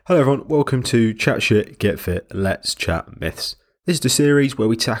Hello everyone, welcome to Chat Shit, Get Fit, Let's Chat Myths. This is the series where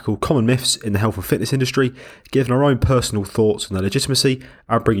we tackle common myths in the health and fitness industry, giving our own personal thoughts on their legitimacy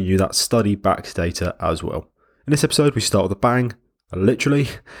and bringing you that study-backed data as well. In this episode we start with a bang, literally,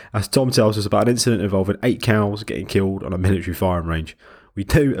 as Tom tells us about an incident involving 8 cows getting killed on a military firing range. We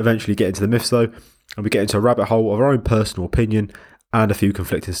do eventually get into the myths though, and we get into a rabbit hole of our own personal opinion and a few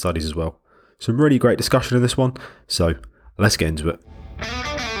conflicting studies as well. Some really great discussion in this one, so let's get into it.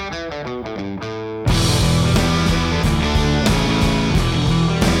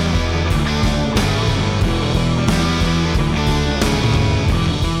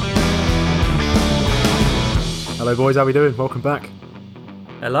 Hello boys, how we doing? Welcome back.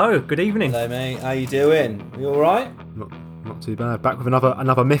 Hello, good evening. Hello mate, how you doing? You alright? Not too bad. Back with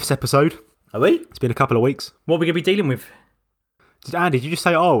another myths episide. Are we? It's been a couple of weeks. What are we going to be dealing with? Andy, did you just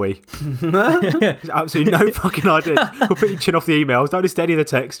say are we? There's absolutely no fucking idea. We'll put your chin off the emails. Don't listen to any of the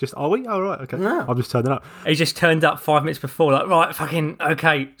texts. Just are we? Oh, right, okay. No. I'm just turning up. He just turned up 5 minutes before, like, right, fucking,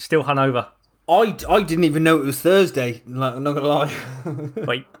 okay, still hungover. I didn't even know it was Thursday, like, I'm not gonna lie.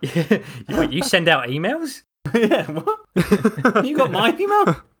 Wait, you send out emails? Yeah, what? You got my email?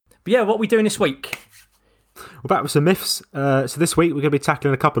 But yeah, what are we doing this week? We're back with some myths. So this week we're going to be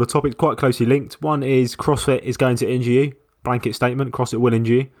tackling a couple of topics quite closely linked. One is CrossFit is going to injure you. Blanket statement, CrossFit will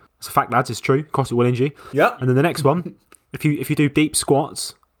injure you. It's a fact, lads, it's true. CrossFit will injure you. Yeah. And then the next one, if you do deep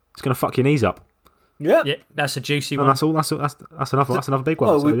squats, it's going to fuck your knees up. Yeah. Yeah, that's a juicy And one. that's all. That's another big one.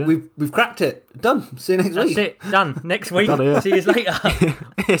 Well, So, yeah. we've cracked it. Done. See you next That's week. it, done. Next week, Done it, yeah. see you later.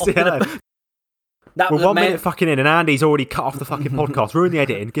 Yes, yeah. That We're was 1 mate, minute fucking in and Andy's already cut off the fucking podcast, ruined the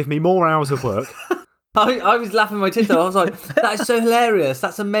editing, give me more hours of work. I was laughing my tits off. I was like, that is so hilarious.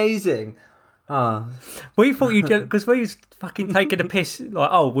 That's amazing. We thought you did, because we was fucking taking a piss, like,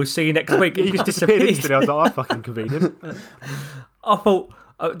 oh, we'll see you next week. And you just disappeared disappeared. instantly. I was like, oh, fucking convenient. I thought,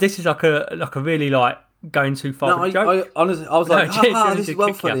 this is like a really, like, going too far No, of a joke. I honestly, I was like, No, genuinely this is did well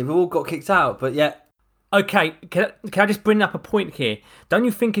kick you. funny. We all got kicked out, but yeah. Okay, can I just bring up a point here? Don't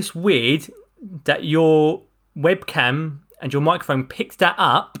you think it's weird that your webcam and your microphone picked that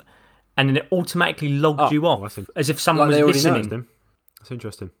up and then it automatically logged you off as if someone Like they was already know. listening? That's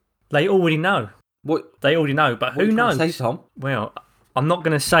interesting. They already know. What? They already know, but What who you trying knows? to say, Tom? Well, I'm not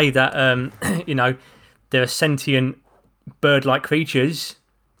going to say that, there are sentient bird-like creatures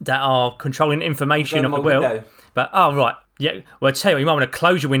that are controlling information of the world. Window. But, oh, right. Yeah, well, I tell you, you might want to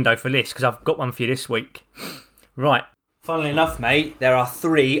close your window for this because I've got one for you this week. Right. Funnily enough, mate, there are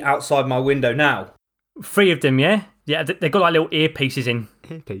 3 outside my window now. 3 of them, yeah? Yeah, they've got like little earpieces in,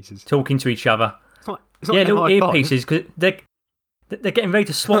 Earpieces. talking to each other. It's not Yeah, little MI5. earpieces, because they're getting ready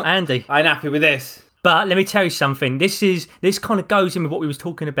to swat Andy. I'm happy with this. But let me tell you something. This kind of goes in with what we was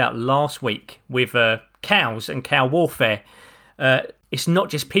talking about last week with cows and cow warfare. It's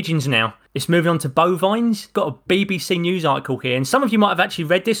not just pigeons now. It's moving on to bovines. Got a BBC News article here, and some of you might have actually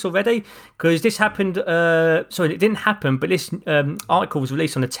read this already because this happened. Sorry, it didn't happen, but this article was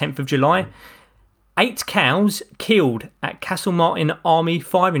released on the 10th of July. 8 cows killed at Castlemartin Army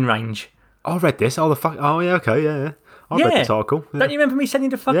firing range. I read this. Oh, the fuck. Oh, yeah, okay, yeah. I read this article. Yeah. Don't you remember me sending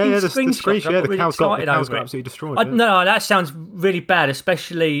the fucking the screenshot? screenshot. I Yeah, got really the cows got excited over it. absolutely destroyed. No, that sounds really bad,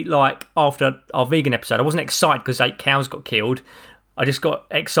 especially like after our vegan episode. I wasn't excited because 8 cows got killed. I just got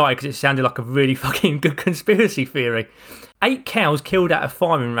excited because it sounded like a really fucking good conspiracy theory. 8 cows killed at a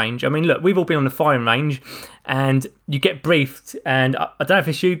firing range. I mean, look, we've all been on the firing range and you get briefed. And I don't know if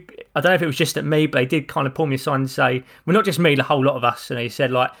it's you, I don't know if it was just at me, but they did kind of pull me aside and say, well, not just me, the whole lot of us. And they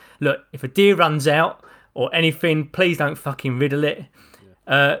said, like, look, if a deer runs out or anything, please don't fucking riddle it.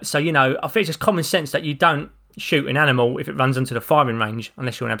 So, you know, I think it's just common sense that you don't shoot an animal if it runs onto the firing range,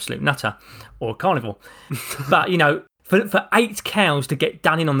 unless you're an absolute nutter or a carnivore. But, you know, for 8 cows to get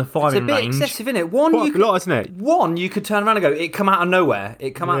done in on the It's a firing bit range. excessive, isn't it? Quite a lot, isn't it? One, you could turn around and go, it come out of nowhere.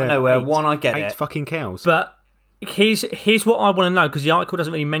 It come out of nowhere. 8 One, I get 8 it. fucking cows. But here's what I want to know, because the article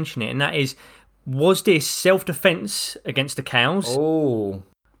doesn't really mention it, and that is, was this self-defense against the cows? Oh.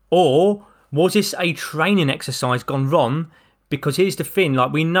 Or was this a training exercise gone wrong? Because here's the thing,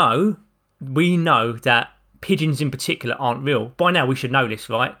 like we know that pigeons in particular aren't real. By now we should know this,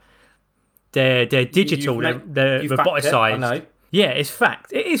 right? They're digital, they're You've backed it, I roboticized. know. Yeah, it's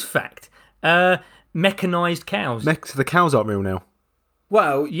fact. It is fact. Mechanized cows. The cows aren't real now.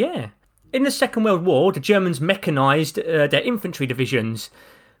 Well, Yeah. In the Second World War, the Germans mechanised their infantry divisions.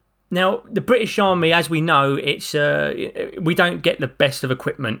 Now, the British Army, as we know, it's we don't get the best of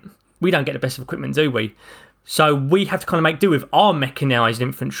equipment. We don't get the best of equipment, do we? So we have to kind of make do with our mechanised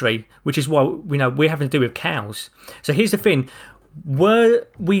infantry, which is what we're having to do with cows. So here's the thing. Were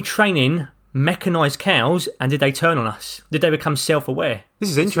we training mechanised cows, and did they turn on us? Did they become self-aware? This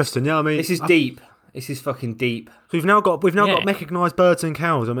is interesting. Yeah, I mean, This is deep. This is fucking deep. we've now got Yeah. mechanised birds and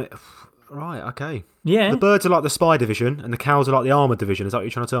cows. I mean, right, okay. Yeah. The birds are like the spy division, and the cows are like the armoured division. Is that what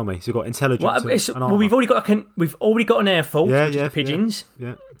you're trying to tell me? So you've got intelligence and armour. We've already got an air force, Yeah, which is the pigeons.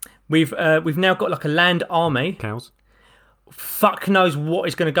 Yeah, We've now got like a land army. cows. Fuck knows what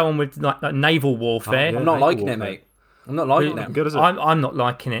is going to go on with like naval warfare. yeah. I'm not Naval liking it, warfare. mate. I'm not liking it. Good, is it? I'm not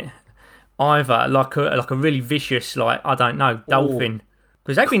liking it either. Like a really vicious, like I don't know, dolphin.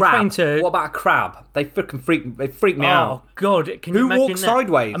 Because they've been trained to. What about a crab? They freak me Oh out. God! Can you Who imagine walks that?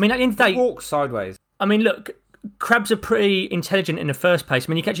 sideways? I mean, at the end of the Who day, walks sideways? I mean, look, crabs are pretty intelligent in the first place. I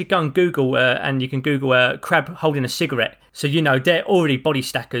mean, you can actually go and Google, and you can Google a crab holding a cigarette. So you know they're already body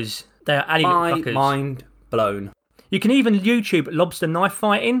stackers. They're alley little My fuckers. mind blown. You can even YouTube lobster knife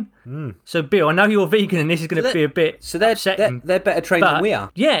fighting. So, Bill, I know you're vegan, and this is going to be a bit So they're upsetting. they're better trained than But, we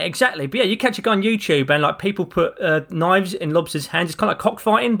are. yeah, exactly. But yeah, you catch a guy on YouTube and like people put knives in lobsters' hands. It's kind of like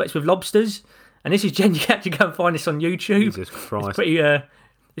cockfighting, but it's with lobsters. And this is you actually go and find this on YouTube. Jesus Christ.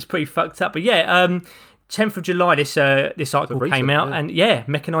 It's pretty fucked up. But yeah, 10th of July, this article recent, came out, yeah. and yeah,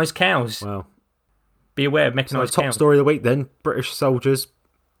 mechanised cows. Wow. Be aware of So mechanised top cows. story of the week then: British soldiers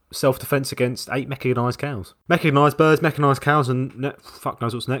self-defense against 8 mechanised cows. Mechanised birds, mechanised cows, and fuck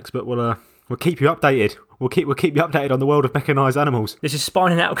knows what's next. But we'll keep you updated. We'll keep you updated on the world of mechanised animals. This is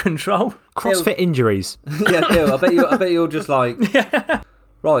spinning out of control. CrossFit injuries. Yeah, Bill, I bet you're just like,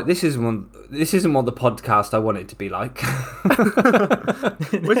 right. This isn't what the podcast I want it to be like.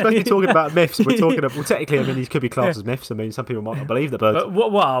 We're supposed to be talking about myths. We're talking about, well, technically, I mean, these could be classed as myths. I mean, some people might not believe the birds.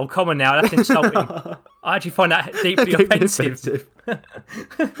 But wow, come on now, that's insulting. I actually find that deeply offensive.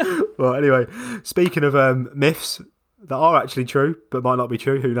 Well, anyway, speaking of myths that are actually true but might not be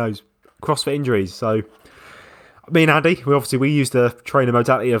true, who knows? CrossFit injuries. So, me and Andy, we use the training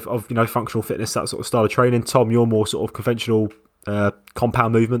modality of functional fitness, that sort of style of training. Tom, you're more sort of conventional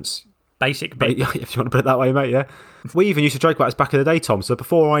compound movements. Basic bit. If you want to put it that way, mate, yeah. We even used to joke about this back in the day, Tom. So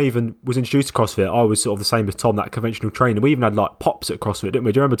before I even was introduced to CrossFit, I was sort of the same as Tom, that conventional trainer. We even had like pops at CrossFit, didn't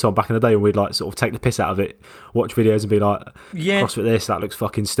we? Do you remember, Tom, back in the day when we'd like sort of take the piss out of it, watch videos and be like, Yeah. CrossFit this, that looks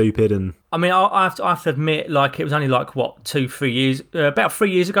fucking stupid. And I mean, I have to admit, like, it was only like, what, 2-3 years, about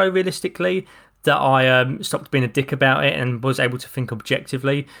 3 years ago, realistically, that I stopped being a dick about it and was able to think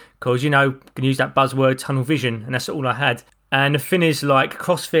objectively. Because, can use that buzzword, tunnel vision, and that's all I had. And the thing is, like,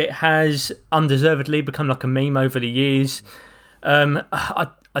 CrossFit has undeservedly become like a meme over the years. I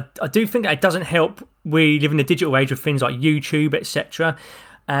do think that it doesn't help. We live in the digital age of things like YouTube, etc.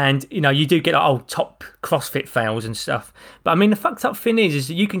 And, you do get, like, top CrossFit fails and stuff. But, I mean, the fucked up thing is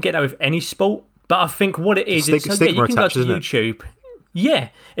that you can get that with any sport. But I think what it is, it's stigma you can go attached, to isn't it? YouTube. Yeah,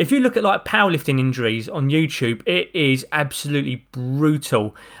 if you look at like powerlifting injuries on YouTube, it is absolutely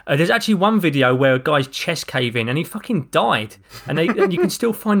brutal. There's actually one video where a guy's chest caved in and he fucking died, and you can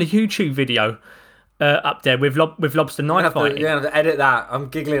still find a YouTube video up there with lobster knife fighting. You're gonna have to edit that. I'm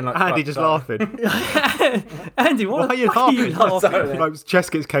giggling like Andy fuck, just sorry. laughing. Andy, Why what are you the fuck are you laughing? laughing? Bloke's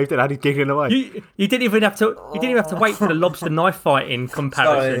chest gets caved in, Andy's giggling away. You didn't even have to. You didn't even have to wait for the lobster knife fighting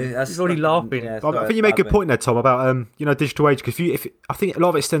comparison. that's He's already fucking- laughing. yeah, I think you make a good point there, Tom, about digital age. Because I think a lot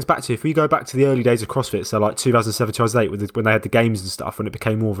of it stems back to, if we go back to the early days of CrossFit, so like 2007, 2008, when they had the games and stuff, when it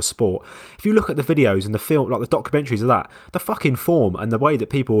became more of a sport. If you look at the videos and the film, like the documentaries of that, the fucking form and the way that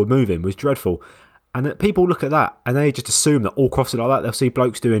people were moving was dreadful. And that people look at that and they just assume that all CrossFit like that. They'll see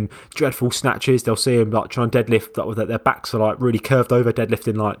blokes doing dreadful snatches. They'll see them like trying to deadlift, like, with their backs are like really curved over,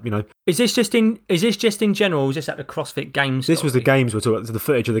 deadlifting like. Is this just in general? Or is this at the CrossFit Games? This was the games we're talking about, the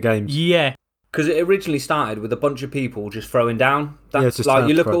footage of the games. Yeah. Because it originally started with a bunch of people just throwing down. Yeah, That's just like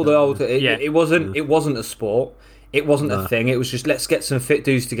you look at all the throwing old. down, It wasn't a sport. It wasn't a thing. It was just, let's get some fit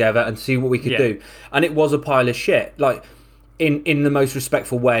dudes together and see what we could do. And it was a pile of shit. Like in the most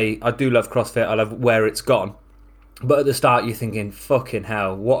respectful way, I do love CrossFit. I love where it's gone. But at the start, you're thinking, fucking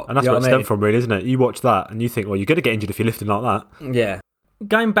hell, what? And that's where it stemmed from, really, isn't it? You watch that and you think, well, you're going to get injured if you're lifting like that. Yeah.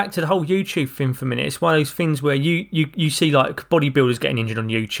 Going back to the whole YouTube thing for a minute, it's one of those things where you see like bodybuilders getting injured on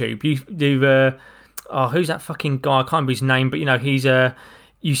YouTube. You do, who's that fucking guy? I can't remember his name, but he's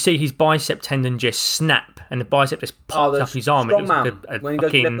you see his bicep tendon just snap and the bicep just pops up his arm. It looks like a when he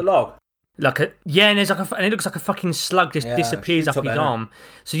goes to fucking, lift the log. and there's and it looks like a fucking slug just disappears shoots up his there. arm.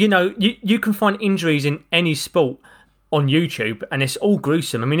 So you can find injuries in any sport on YouTube, and it's all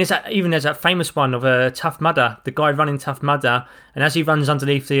gruesome. I mean, there's that famous one of Tough Mudder, the guy running Tough Mudder, and as he runs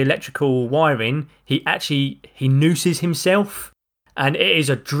underneath the electrical wiring, he nooses himself, And it is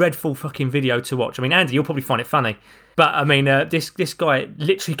a dreadful fucking video to watch. I mean, Andy, you'll probably find it funny. But, I mean, this guy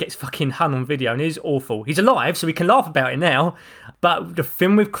literally gets fucking hung on video and it is awful. He's alive, so we can laugh about it now. But the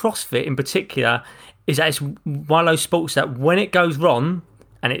thing with CrossFit in particular is that it's one of those sports that when it goes wrong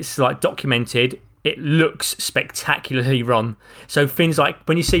and it's, like, documented, it looks spectacularly wrong. So things like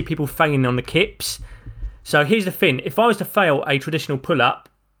when you see people failing on the kips. So here's the thing. If I was to fail a traditional pull-up,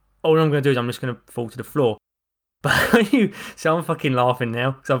 all I'm going to do is I'm just going to fall to the floor. But so I'm fucking laughing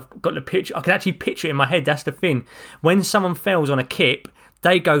now because I've got the picture. I can actually picture it in my head. That's the thing. When someone fails on a kip,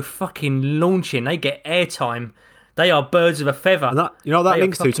 they go fucking launching. They get airtime. They are birds of a feather. And that, you know what that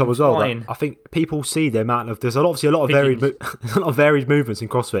links to, Tom, as well. That I think people see the amount of there's obviously a lot of varied movements in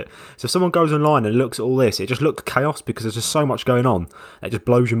CrossFit. So if someone goes online and looks at all this, it just looks chaos because there's just so much going on. It just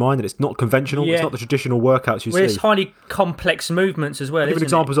blows your mind, and it's not conventional. Yeah. It's not the traditional workouts you see. It's highly complex movements as well. I'll give an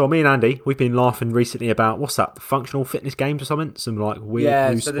example as well. Me and Andy, we've been laughing recently about what's that? The functional fitness games or something? Some like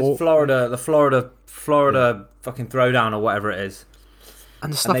weird new so sport. there's Florida fucking throwdown or whatever it is.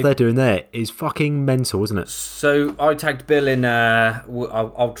 And the stuff they're doing there is fucking mental, isn't it? So I tagged Bill in.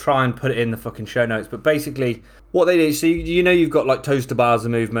 I'll try and put it in the fucking show notes. But basically, what they do, so you've got like toes to bars of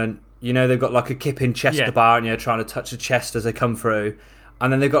movement. You know they've got like a kip in chest to bar, and you're trying to touch the chest as they come through,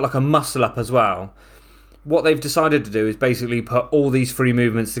 and then they've got like a muscle up as well. What they've decided to do is basically put all these three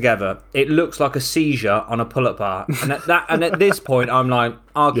movements together. It looks like a seizure on a pull-up bar, and at this point, I'm like,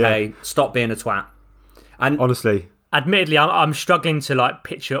 okay, stop being a twat. And honestly. Admittedly, I'm struggling to like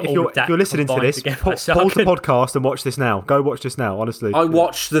picture all of that. If you're listening to this, pause the podcast and watch this now. Go watch this now, honestly. I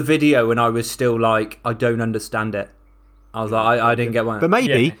watched the video and I was still like, I don't understand it. I was like, I didn't get one. But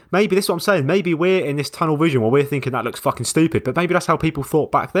maybe this is what I'm saying. Maybe we're in this tunnel vision where we're thinking that looks fucking stupid. But maybe that's how people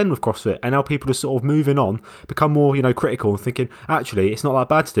thought back then with CrossFit. And now people are sort of moving on, become more, critical and thinking, actually, it's not that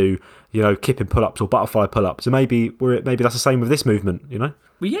bad to do, kipping pull-ups or butterfly pull-ups. So maybe that's the same with this movement, Well,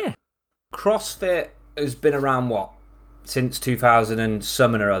 yeah. CrossFit has been around, what? Since 2000 and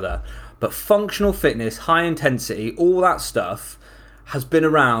something or other, but functional fitness, high intensity, all that stuff has been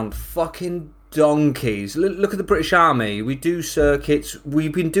around fucking donkeys. Look at the British Army. We do circuits.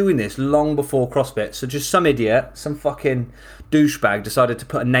 We've been doing this long before CrossFit. So just some idiot, some fucking douchebag decided to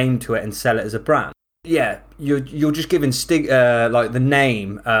put a name to it and sell it as a brand. Yeah, you're just giving like the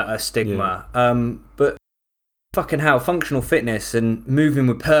name a stigma. Yeah. But fucking hell, functional fitness and moving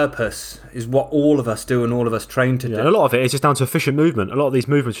with purpose is what all of us do and all of us train to do. And a lot of it is just down to efficient movement. A lot of these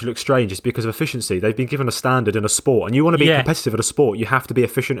movements look strange just because of efficiency. They've been given a standard in a sport, and you want to be competitive at a sport, you have to be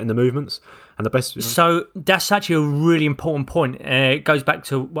efficient in the movements. And the best. So that's actually a really important point. It goes back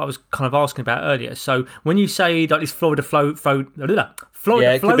to what I was kind of asking about earlier. So when you say like this Florida Florida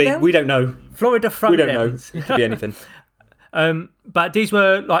it could be. Down? We don't know. Florida Throwdown. We don't know. It could be anything. But these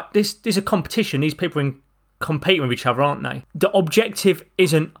were like this is a competition. These people are competing with each other, aren't they? The objective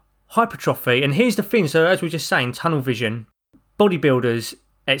isn't hypertrophy. And here's the thing. So as we were just saying, tunnel vision, bodybuilders,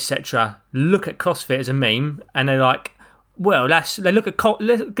 etc. look at CrossFit as a meme, and they're like, well, let's take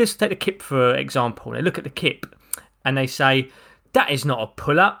the kip for example. They look at the kip and they say, that is not a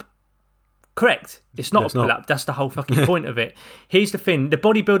pull-up. Correct. It's not a pull-up. That's the whole fucking point of it. Here's the thing. The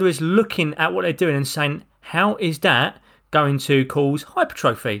bodybuilder is looking at what they're doing and saying, how is that going to cause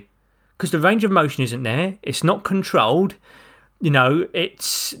hypertrophy? Because the range of motion isn't there. It's not controlled.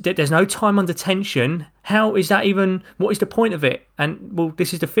 There's no time under tension. How is that even? What is the point of it? And well,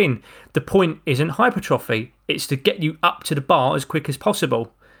 this is the thing. The point isn't hypertrophy. It's to get you up to the bar as quick as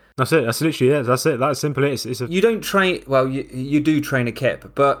possible. That's it. That's literally it. That's it. That's simple. You don't train. Well, you do train a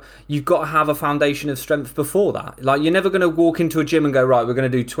kip, but you've got to have a foundation of strength before that. Like you're never going to walk into a gym and go, right, we're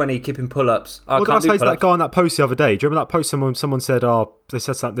going to do 20 kipping pull-ups. What did I say to that guy on that post the other day? Do you remember that post? Someone said, they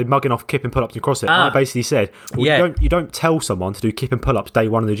said something. They're mugging off kipping pull-ups and CrossFit. I basically said, you don't tell someone to do kipping pull-ups day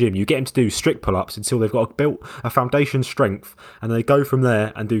one in the gym. You get them to do strict pull-ups until they've got built a foundation strength, and they go from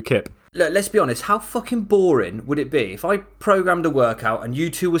there and do kip. Look, let's be honest, how fucking boring would it be if I programmed a workout and you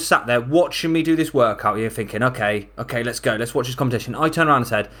two were sat there watching me do this workout, you're thinking, okay, let's go, let's watch this competition. I turned around and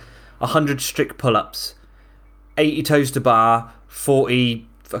said, 100 strict pull-ups, 80 toes to bar, 40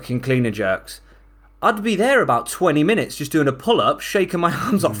 fucking cleaner jerks. I'd be there about 20 minutes just doing a pull-up, shaking my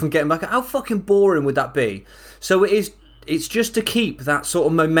arms off and getting back. How fucking boring would that be? So it's just to keep that sort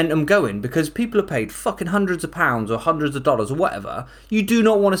of momentum going because people are paid fucking hundreds of pounds or hundreds of dollars or whatever. You do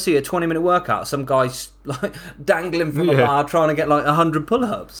not want to see a 20-minute workout, some guy's like dangling from a bar trying to get like 100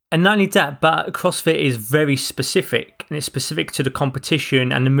 pull-ups. And not only that, but CrossFit is very specific, and it's specific to the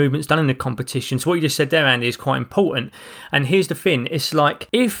competition and the movements done in the competition. So what you just said there, Andy, is quite important. And here's the thing. It's like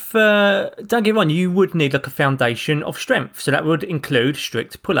if, don't get me wrong, you would need like a foundation of strength. So that would include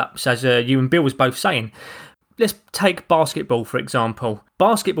strict pull-ups, as you and Bill was both saying. let's take basketball, for example.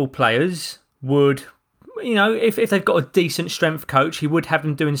 Basketball players would, if they've got a decent strength coach, he would have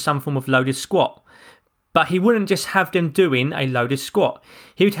them doing some form of loaded squat. But he wouldn't just have them doing a loaded squat.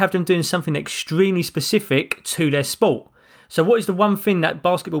 He would have them doing something extremely specific to their sport. So what is the one thing that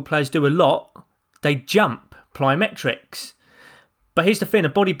basketball players do a lot? They jump, plyometrics. But here's the thing, a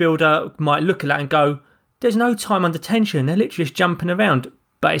bodybuilder might look at that and go, there's no time under tension, they're literally just jumping around.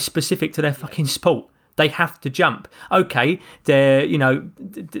 But it's specific to their fucking sport. They have to jump. Okay, they're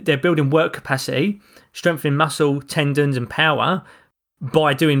building work capacity, strengthening muscle, tendons and power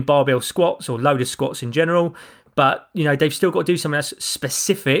by doing barbell squats or loaded squats in general. But, they've still got to do something that's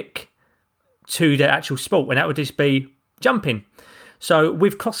specific to their actual sport. And that would just be jumping. So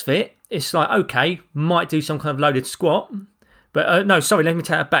with CrossFit, it's like, okay, might do some kind of loaded squat. But no, sorry, let me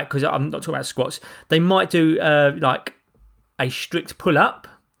take that back because I'm not talking about squats. They might do like a strict pull-up.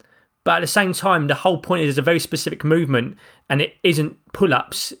 But at the same time, the whole point is a very specific movement, and it isn't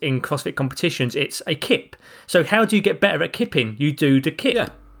pull-ups in CrossFit competitions, it's a kip. So how do you get better at kipping? You do the kip. Yeah,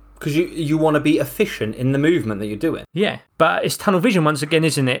 because you want to be efficient in the movement that you're doing. Yeah, but it's tunnel vision once again,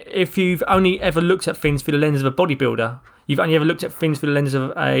 isn't it? If you've only ever looked at things through the lens of a bodybuilder, you've only ever looked at things through the lens of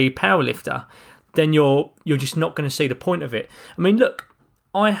a powerlifter, then you're just not going to see the point of it. I mean, look,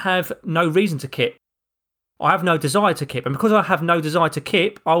 I have no reason to kip. I have no desire to kip, and because I have no desire to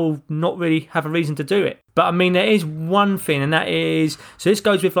kip, I will not really have a reason to do it. But I mean, there is one thing, and that is, so this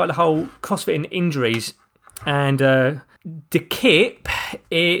goes with like the whole CrossFit and injuries, and the kip,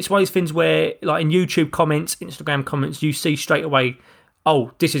 it's one of those things where, like in YouTube comments, Instagram comments, you see straight away,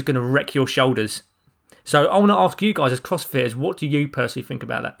 oh, this is going to wreck your shoulders. So I want to ask you guys as CrossFitters, what do you personally think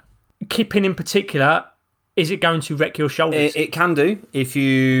about that? Kipping in particular, is it going to wreck your shoulders? It can do if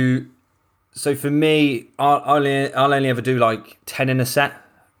you. So for me, I'll only ever do like 10 in a set,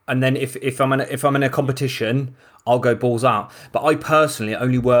 and then if I'm in a competition, I'll go balls out. But I personally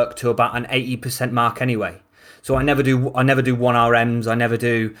only work to about an 80% mark anyway. So I never do 1 RMs. I never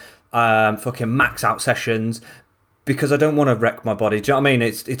do fucking max out sessions because I don't want to wreck my body. Do you know what I mean?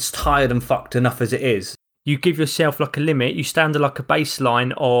 It's tired and fucked enough as it is. You give yourself like a limit. You stand at like a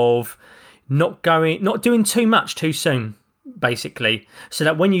baseline of not doing too much too soon, basically, so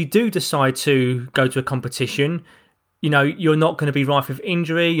that when you do decide to go to a competition, you're not going to be rife with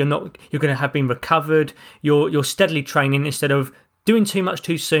injury. You're going to have been recovered. You're steadily training instead of doing too much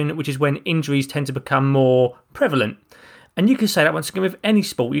too soon, which is when injuries tend to become more prevalent. And you can say that once again with any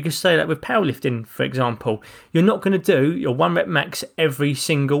sport. You can say that with powerlifting, for example. You're not going to do your 1 rep max every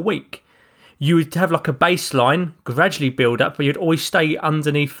single week. You would have like a baseline, gradually build up, but you'd always stay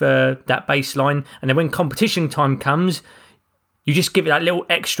underneath that baseline. And then when competition time comes, you just give it that little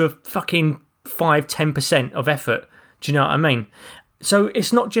extra fucking 5-10% of effort. Do you know what I mean? So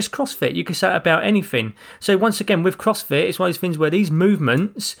it's not just CrossFit. You can say that about anything. So once again, with CrossFit, it's one of those things where these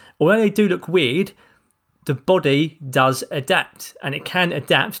movements, although they do look weird, the body does adapt, and it can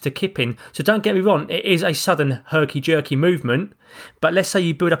adapt to kipping. So don't get me wrong, it is a sudden herky-jerky movement. But let's say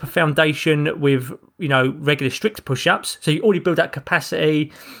you build up a foundation with, regular strict push-ups. So you already build that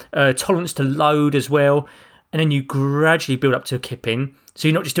capacity, tolerance to load as well. And then you gradually build up to kipping. So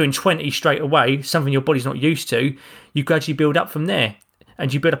you're not just doing 20 straight away, something your body's not used to. You gradually build up from there.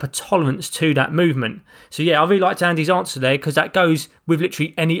 And you build up a tolerance to that movement. So yeah, I really liked Andy's answer there, because that goes with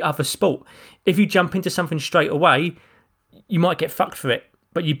literally any other sport. If you jump into something straight away, you might get fucked for it.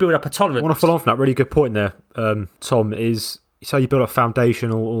 But you build up a tolerance. I want to follow on from that. Really good point there, Tom, is so you build a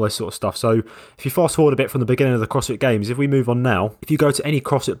foundation, all this sort of stuff. So if you fast forward a bit from the beginning of the CrossFit Games, if we move on now, if you go to any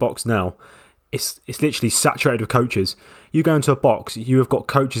CrossFit box now, it's literally saturated with coaches. You go into a box, you have got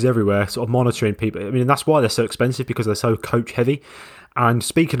coaches everywhere sort of monitoring people. I mean, that's why they're so expensive, because they're so coach heavy. And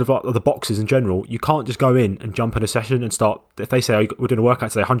speaking of the boxes in general, you can't just go in and jump in a session and start, if they say, oh, we're doing a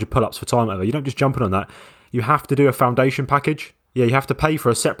workout today, 100 pull-ups for time, whatever, you don't just jump in on that. You have to do a foundation package. Yeah, you have to pay for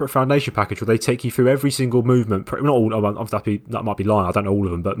a separate foundation package where they take you through every single movement. Not all, that might be lying, I don't know all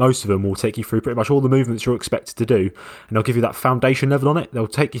of them, but most of them will take you through pretty much all the movements you're expected to do. And they'll give you that foundation level on it. They'll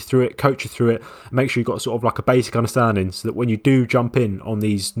take you through it, coach you through it, make sure you've got sort of like a basic understanding, so that when you do jump in on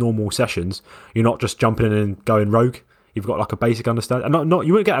these normal sessions, you're not just jumping in and going rogue. You've got like a basic understanding. And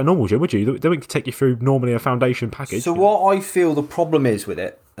you wouldn't get a normal gym, would you? They wouldn't take you through normally a foundation package. So what I feel the problem is with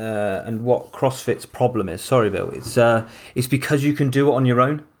it, and what CrossFit's problem is, sorry Bill, it's because you can do it on your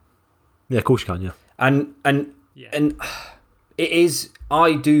own. Yeah, of course you can, yeah. And it is,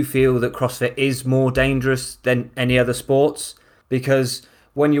 I do feel that CrossFit is more dangerous than any other sports, because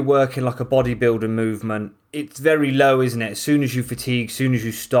when you're working like a bodybuilding movement, it's very low, isn't it? As soon as you fatigue, as soon as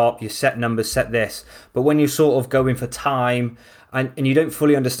you stop, you set numbers, set this. But when you're sort of going for time and you don't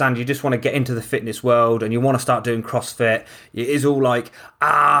fully understand, you just want to get into the fitness world and you want to start doing CrossFit, it is all like,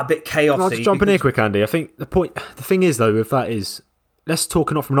 a bit chaotic. I'll just jump in here quick, Andy. I think the thing is, though, with that is, let's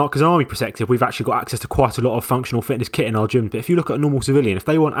talk not from an army perspective, we've actually got access to quite a lot of functional fitness kit in our gym. But if you look at a normal civilian, if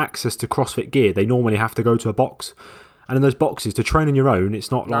they want access to CrossFit gear, they normally have to go to a box. And in those boxes, to train on your own,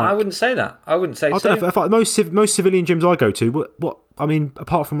 it's not like... No, I wouldn't say that. I wouldn't say so. I don't know, if most civilian gyms I go to, I mean,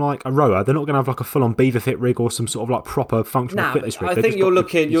 apart from like a rower, they're not going to have like a full-on Beaver Fit rig or some sort of like proper functional fitness rig. I think you're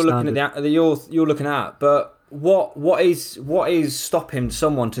looking at, but what is stopping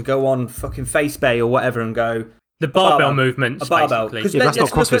someone to go on fucking FaceBay or whatever and go... The barbell movements, basically. Yeah, that's not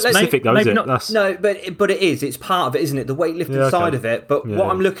CrossFit specific, though, is it? No, but it is. It's part of it, isn't it? The weightlifting side of it. But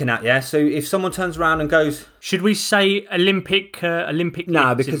what I'm looking at, so if someone turns around and goes... Should we say Olympic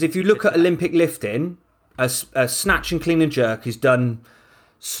No, because if you look at Olympic lifting, a snatch and clean and jerk is done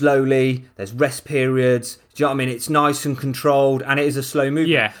slowly. There's rest periods. Do you know what I mean? It's nice and controlled, and it is a slow movement.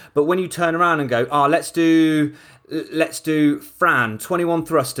 Yeah. But when you turn around and go, let's do Fran, 21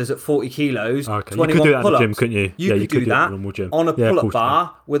 thrusters at 40 kilos. Okay. 21 you could do that at the pull-ups. gym, couldn't you? You could do that on a pull-up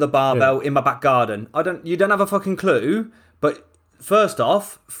bar with a barbell in my back garden. You don't have a fucking clue, but first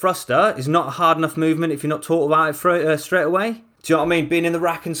off, thruster is not a hard enough movement if you're not taught about it straight away. Do you know what I mean? Being in the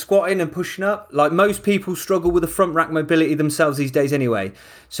rack and squatting and pushing up. Like, most people struggle with the front rack mobility themselves these days anyway.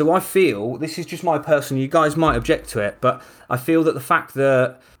 So I feel, this is just my personal, you guys might object to it, but I feel that the fact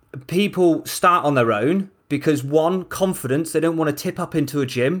that people start on their own because, one, confidence, they don't want to tip up into a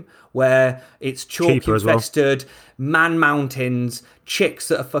gym where it's chalk infested, man mountains, chicks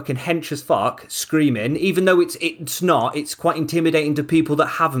that are fucking hench as fuck screaming, even though it's not, it's quite intimidating to people that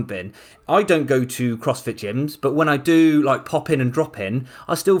haven't been. I don't go to CrossFit gyms, but when I do like pop in and drop in,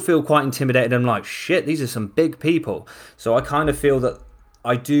 I still feel quite intimidated. I'm like, shit, these are some big people. So I kind of feel that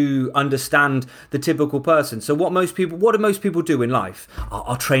I do understand the typical person. So what do most people do in life?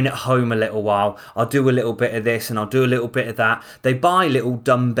 I'll train at home a little while. I'll do a little bit of this and I'll do a little bit of that. They buy little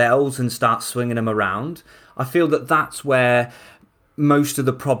dumbbells and start swinging them around. I feel that that's where most of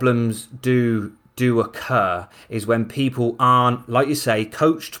the problems do occur, is when people aren't, like you say,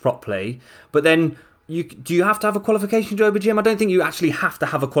 coached properly. But then do you have to have a qualification to open a gym? I don't think you actually have to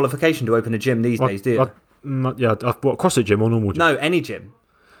have a qualification to open a gym these days, do you? What, CrossFit gym or normal gym? No, any gym.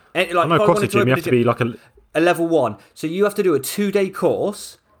 CrossFit gym, you have to be like a level 1. So you have to do a 2-day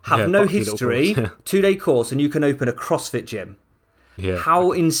course, have no history, 2-day course, and you can open a CrossFit gym. Yeah.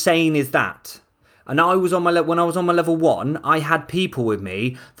 How insane is that? And when I was on my level 1, I had people with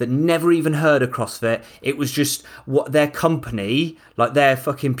me that never even heard of CrossFit. It was just what their company, like their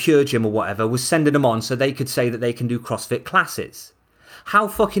fucking Pure Gym or whatever, was sending them on so they could say that they can do CrossFit classes. How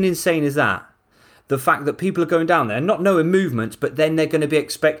fucking insane is that? The fact that people are going down there, not knowing movements, but then they're going to be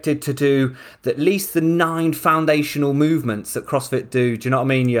expected to do at least the 9 foundational movements that CrossFit do. Do you know what I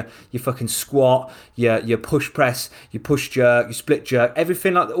mean? Your fucking squat, your push press, your push jerk, your split jerk,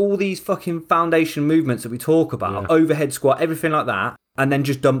 everything like that, all these fucking foundation movements that we talk about, overhead squat, everything like that, and then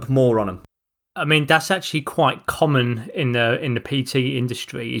just dump more on them. I mean, that's actually quite common in the PT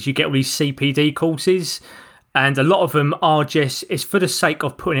industry, is you get all these CPD courses. And a lot of them are just, it's for the sake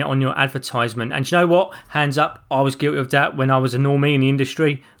of putting it on your advertisement. And you know what? Hands up, I was guilty of that when I was a normie in the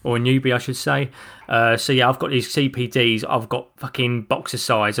industry, or a newbie, I should say. So yeah, I've got these CPDs. I've got fucking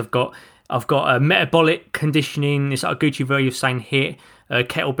boxercise. I've got a metabolic conditioning. It's like a Gucci Very of saying HIIT,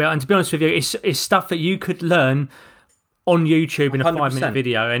 kettlebell. And to be honest with you, it's stuff that you could learn on YouTube in a 5-minute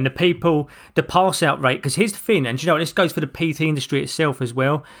video. And the pass out rate, because here's the thing, and you know, this goes for the PT industry itself as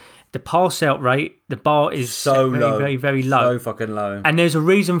well. The pass out rate, the bar is so low, very, very low. So fucking low. And there's a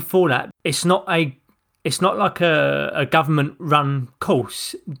reason for that. It's not like a government run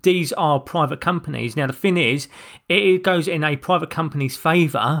course. These are private companies. Now the thing is, it goes in a private company's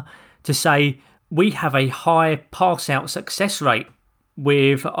favour to say we have a high pass out success rate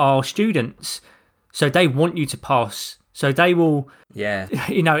with our students. So they want you to pass. So they will,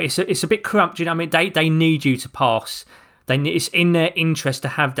 you know, it's a bit corrupt. You know what I mean? They need you to pass. It's in their interest to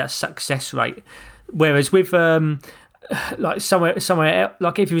have that success rate. Whereas with like somewhere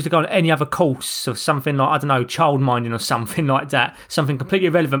like if you was to go on any other course or something like, I don't know, child minding or something like that, something completely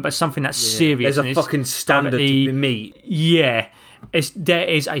irrelevant but something that's serious. There's a fucking standard to meet. Yeah, there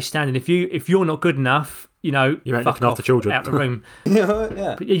is a standard. If you're not good enough, you know, you ain't fuck looking after children out the room.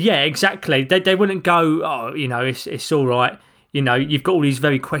 Yeah, exactly. They wouldn't go, oh, you know, it's all right. You know, you've got all these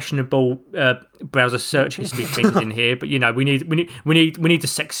very questionable browser search history things in here, but you know, we need the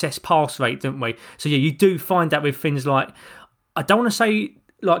success pass rate, don't we? So yeah, you do find that with things like, I don't want to say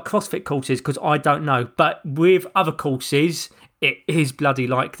like CrossFit courses because I don't know, but with other courses, it is bloody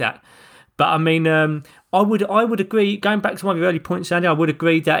like that. But I mean, I would agree. Going back to one of your early points, Andy, I would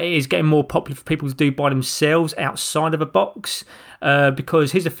agree that it is getting more popular for people to do by themselves outside of a box.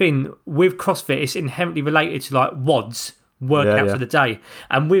 Because here's the thing: with CrossFit, it's inherently related to like WODs, workouts of the day,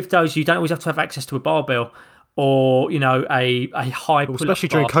 and with those, you don't always have to have access to a barbell or a high pull-up especially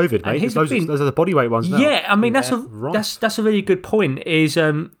during bar. COVID, mate. Those are the bodyweight ones now. Yeah, I mean that's a really good point. Is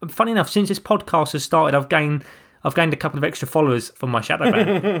funny enough, since this podcast has started, I've gained a couple of extra followers from my shadow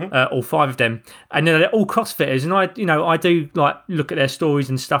band, all 5 of them, and they're all CrossFitters. And I do like look at their stories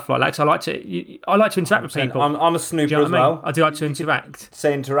and stuff like that. So I like to interact with people. I'm a snooper as well. I do like to interact.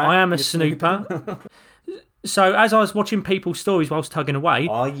 Say interact. I am a snooper. So as I was watching people's stories whilst tugging away,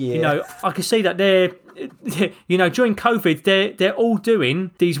 I could see that they're, during COVID, they're all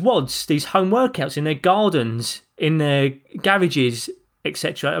doing these WODs, these home workouts in their gardens, in their garages,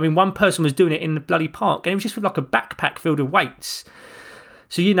 etc. I mean, one person was doing it in the bloody park, and it was just with like a backpack filled with weights.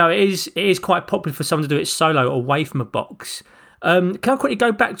 So it is quite popular for someone to do it solo, away from a box. Can I quickly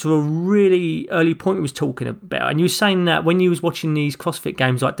go back to a really early point we was talking about? And you were saying that when you was watching these CrossFit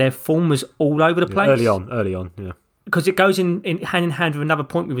games, like their form was all over the place. Early on, yeah. Because it goes in hand in hand with another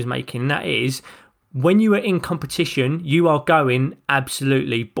point we was making, and that is when you are in competition, you are going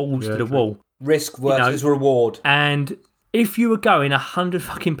absolutely balls to the wall. Risk versus reward. And if you were going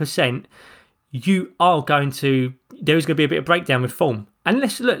 100%, you are there is going to be a bit of breakdown with form. And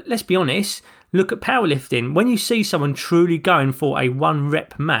let's be honest. Look at powerlifting. When you see someone truly going for a 1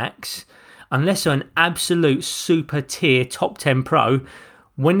 rep max, unless they're an absolute super tier top 10 pro,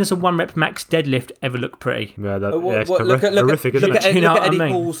 when does a 1 rep max deadlift ever look pretty? Yeah, it's horrific, isn't it? Look at Eddie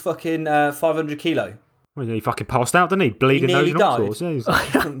Paul's fucking 500 kilo. Well, he fucking passed out, didn't he? Bleeding nose and all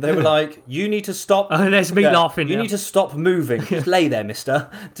sorts. Yeah, they were like, you need to stop. There's me laughing. You need to stop moving. Just lay there, mister.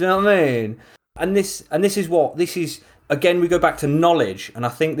 Do you know what I mean? And this is... Again, we go back to knowledge, and I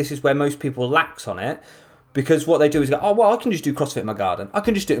think this is where most people lax on it, because what they do is go, oh, well, I can just do CrossFit in my garden. I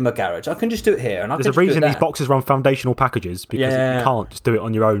can just do it in my garage. I can just do it here. And There's a reason these boxes run foundational packages, because you can't just do it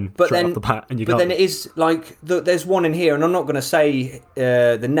on your own straight off the bat. But then it is like, there's one in here, and I'm not going to say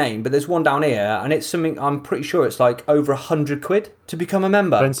the name, but there's one down here, and it's something, I'm pretty sure it's like over £100 to become a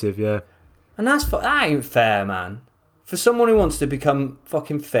member. Expensive, yeah. And that ain't fair, man. For someone who wants to become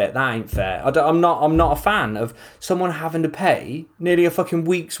fucking fit, that ain't fair. I'm not a fan of someone having to pay nearly a fucking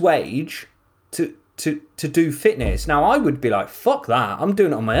week's wage to do fitness. Now, I would be like, fuck that. I'm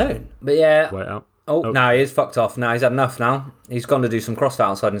doing it on my own. But yeah. Wait up. No, he's fucked off. Now he's had enough now. He's gone to do some CrossFit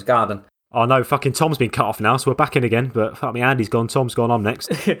outside in his garden. Oh no, fucking Tom's been cut off now, so we're back in again. But fuck me, Andy's gone. Tom's gone. I'm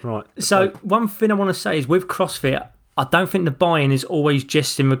next. Right. So one thing I want to say is with CrossFit, I don't think the buy-in is always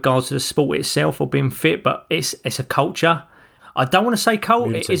just in regards to the sport itself or being fit, but it's a culture. I don't want to say cult.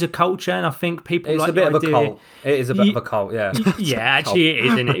 Community. It is a culture, and I think people like the idea. It's a bit of a cult. It is a bit of a cult, yeah. Yeah, actually it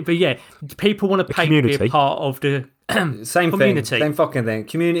is, isn't it? But yeah, people want to pay to be a part of the same community. Thing. Same fucking thing.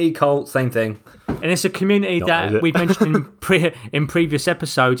 Community, cult, same thing. And it's a community that we've mentioned in previous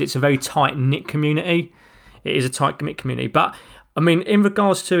episodes. It's a very tight-knit community. It is a tight-knit community. But, I mean, in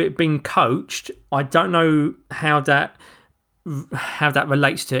regards to it being coached, I don't know how that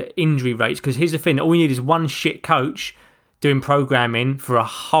relates to injury rates, because here's the thing. All you need is one shit coach doing programming for a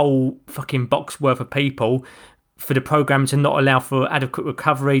whole fucking box worth of people, for the program to not allow for adequate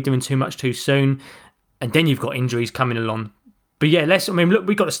recovery, doing too much too soon, and then you've got injuries coming along. But yeah, look,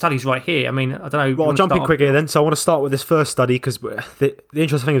 we've got the studies right here. I mean, I don't know. Well, I'll jump in quick here then. So I want to start with this first study, because the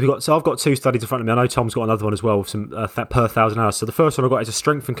interesting thing is I've got 2 studies in front of me. I know Tom's got another one as well, with some per 1,000 hours. So the first one I've got is a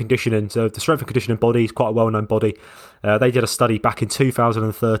strength and conditioning. So the strength and conditioning body is quite a well-known body. They did a study back in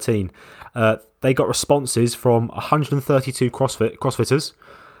 2013. They got responses from 132 CrossFitters.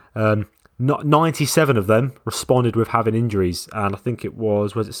 97 of them responded with having injuries, and I think it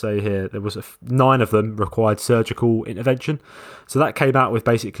was, what does it say here, there was 9 of them required surgical intervention. So that came out with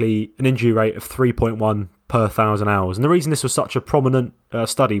basically an injury rate of 3.1 per 1,000 hours. And the reason this was such a prominent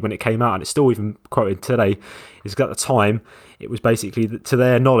study when it came out, and it's still even quoted today, is at the time it was basically, to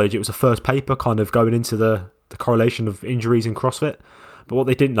their knowledge, it was the first paper kind of going into the correlation of injuries in CrossFit. But what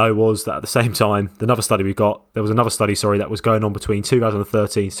they didn't know was that at the same time, there was another study that was going on between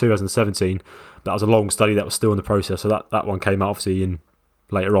 2013 to 2017. That was a long study that was still in the process. So that one came out obviously in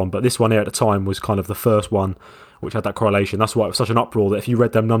later on. But this one here at the time was kind of the first one which had that correlation. That's why it was such an uproar that if you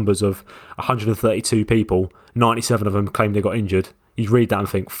read them numbers of 132 people, 97 of them claimed they got injured. You'd read that and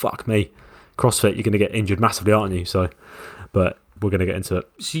think, fuck me, CrossFit, you're going to get injured massively, aren't you? So, but we're going to get into it.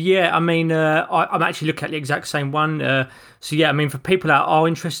 So yeah, I mean, I'm actually looking at the exact same one. So yeah, I mean, for people that are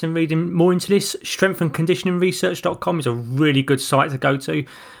interested in reading more into this, strengthandconditioningresearch.com is a really good site to go to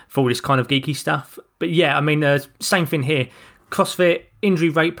for all this kind of geeky stuff. But yeah, I mean, same thing here. CrossFit injury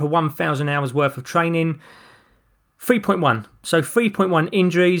rate per 1,000 hours worth of training, 3.1. So 3.1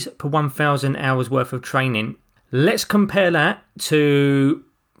 injuries per 1,000 hours worth of training. Let's compare that to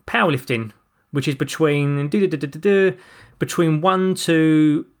powerlifting, which is between 1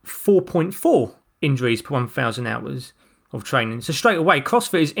 to 4.4 injuries per 1,000 hours of training. So straight away,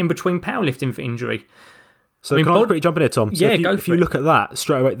 CrossFit is in between powerlifting for injury. So can I quickly jump in here, Tom? So yeah, if you look at that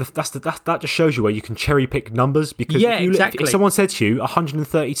straight away, that just shows you where you can cherry pick numbers. Because exactly. If someone said to you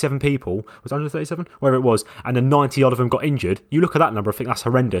 137 people, was 137? Wherever it was, and then 90 odd of them got injured, you look at that number and think that's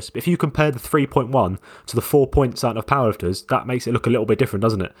horrendous. But if you compare the 3.1 to the 4 points out of powerlifters, that makes it look a little bit different,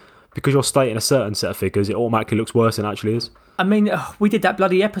 doesn't it? Because you're stating a certain set of figures, it automatically looks worse than it actually is. I mean, we did that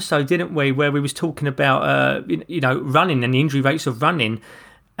bloody episode, didn't we, where we was talking about running and the injury rates of running.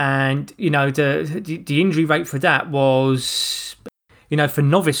 And, the injury rate for that was, for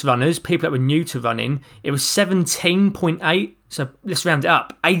novice runners, people that were new to running, it was 17.8. So let's round it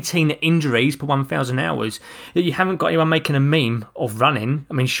up. 18 injuries per 1,000 hours. You haven't got anyone making a meme of running.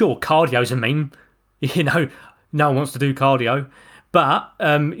 I mean, sure, cardio's a meme. No one wants to do cardio. But,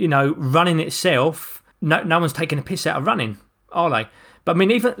 running itself, no one's taking a piss out of running, are they? But I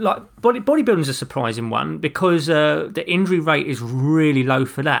mean, even like bodybuilding's a surprising one because the injury rate is really low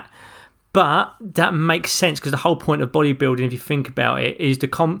for that. But that makes sense because the whole point of bodybuilding, if you think about it, is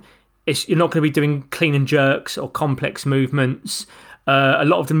you're not going to be doing clean and jerks or complex movements. A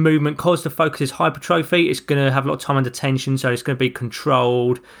lot of the movement, because the focus is hypertrophy, it's going to have a lot of time under tension, so it's going to be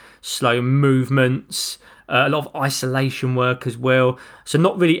controlled, slow movements. A lot of isolation work as well. So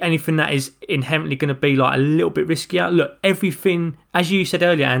not really anything that is inherently going to be like a little bit riskier. Look, everything, as you said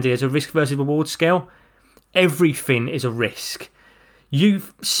earlier, Andy, there's a risk versus reward scale. Everything is a risk. You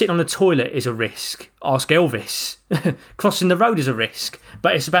sitting on the toilet is a risk. Ask Elvis. Crossing the road is a risk.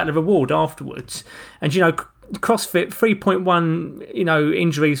 But it's about the reward afterwards. And, CrossFit, 3.1,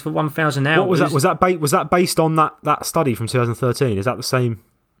 injuries for 1,000 hours. What was that? Was that based on that study from 2013? Is that the same?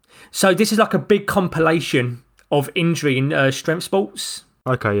 So this is like a big compilation of injury in strength sports.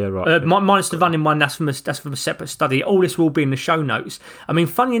 Okay, yeah, right. Minus the running one, that's from a separate study. All this will be in the show notes. I mean,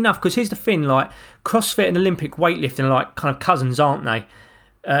 funny enough, because here's the thing, like CrossFit and Olympic weightlifting are like kind of cousins, aren't they?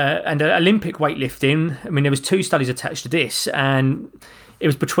 And Olympic weightlifting, I mean, there was 2 studies attached to this, and it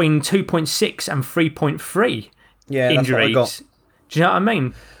was between 2.6 and 3.3 injuries. That's what I got. Do you know what I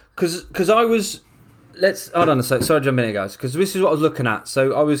mean? Because I was... hold on a sec. Sorry, jump in, guys. Because this is what I was looking at.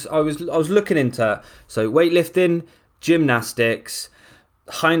 So I was looking into weightlifting, gymnastics,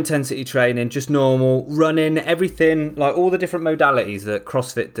 high intensity training, just normal running, everything, like all the different modalities that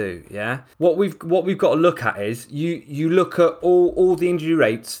CrossFit do. Yeah. What we've got to look at is you look at all the injury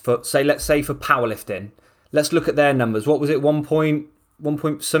rates for let's say for powerlifting. Let's look at their numbers. What was it? 1 point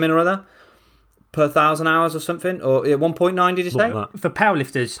something or other per 1,000 hours or something, or 1.9? Did you say for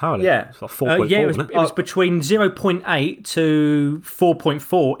powerlifters? Yeah, it's like 4.4. It was between 0.8 to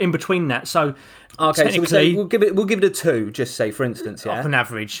 4.4 in between that. So okay, so we say we'll give it a 2, just say for instance, yeah, off an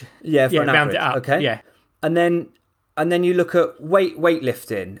average. Yeah, for an round average. It up. Okay, yeah, and then you look at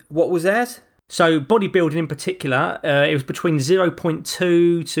weightlifting. What was theirs? So bodybuilding in particular, it was between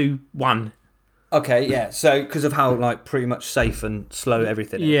 0.2 to 1. Okay, yeah. So because of how like pretty much safe and slow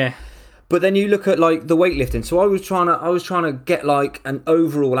everything is. Yeah. But then you look at like the weightlifting. So I was trying to get like an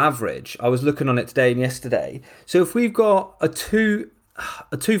overall average. I was looking on it today and yesterday. So if we've got a 2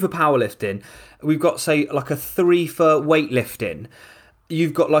 for powerlifting, we've got say like a 3 for weightlifting.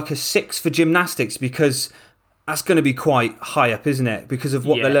 You've got like a 6 for gymnastics because that's going to be quite high up, isn't it? Because of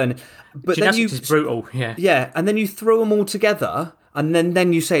what they're learning. But gymnastics is brutal. Yeah. Yeah, and then you throw them all together. And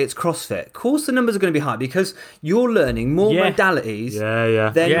then you say it's CrossFit. Of course, the numbers are going to be high because you're learning more modalities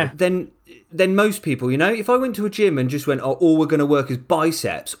than most people. If I went to a gym and just went, all we're going to work is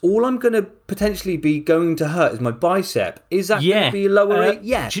biceps, all I'm going to potentially be going to hurt is my bicep. Is that going to be a lower rate?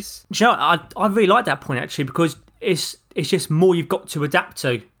 Yes. Do you know, I really like that point actually because it's just more you've got to adapt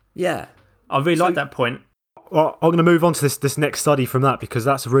to. Yeah. I really like that point. Well, I'm going to move on to this next study from that because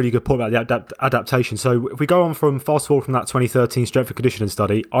that's a really good point about the adaptation. So if we go on fast forward from that 2013 strength and conditioning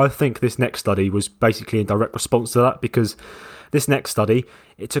study, I think this next study was basically in direct response to that because this next study,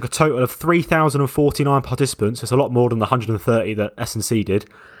 it took a total of 3,049 participants. It's a lot more than the 130 that S&C did.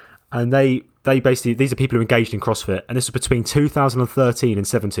 And they basically, these are people who engaged in CrossFit, and this was between 2013 and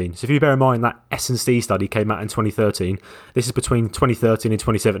 17. So if you bear in mind that S&C study came out in 2013, this is between 2013 and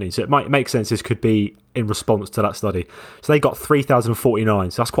 2017. So it might make sense this could be in response to that study. So they got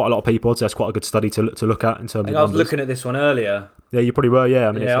 3,049. So that's quite a lot of people. So that's quite a good study to look at in terms of numbers. I was looking at this one earlier. Yeah, you probably were. Yeah,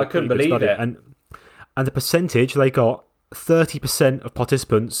 I couldn't believe it. And the percentage they got. 30% of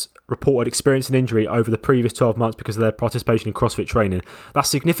participants reported experiencing injury over the previous 12 months because of their participation in CrossFit training. That's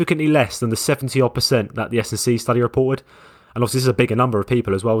significantly less than the 70% that the S&C study reported. And obviously, this is a bigger number of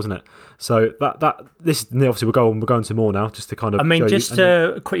people as well, isn't it? So this obviously we're going to more now, just to kind of. I mean, show just you.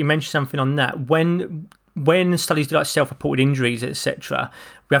 to quickly mention something on that. When studies do like self-reported injuries, etc.,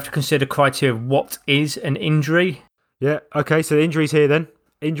 we have to consider criteria of what is an injury. Yeah. Okay. So the injuries here then.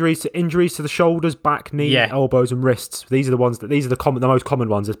 Injuries to the shoulders, back, knee, elbows, and wrists. These are the ones these are the most common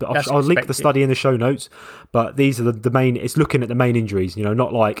ones. But I'll link the study in the show notes. But these are the main. It's looking at the main injuries.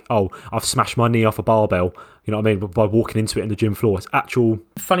 Not like, oh, I've smashed my knee off a barbell. You know what I mean? By walking into it in the gym floor. It's actual.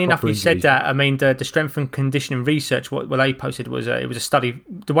 Funny enough, you injuries. said that. I mean, the strength and conditioning research, what they posted was it was a study.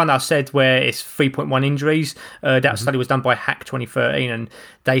 The one I said where it's 3.1 injuries. That study was done by Hack 2013, and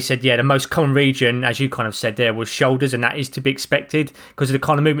they said, the most common region, as you kind of said there, was shoulders, and that is to be expected because of the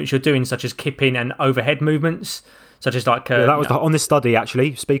kind of movements you're doing, such as kipping and overhead movements. Such as like that was on this study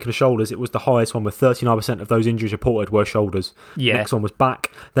actually. Speaking of shoulders, it was the highest one with 39% of those injuries reported were shoulders. Yeah. Next one was back,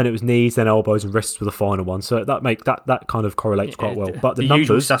 then it was knees, then elbows and wrists were the final one. So that kind of correlates quite well. But the numbers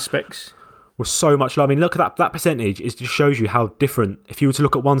usual suspects were so much lower. I mean, look at that percentage. It just shows you how different. If you were to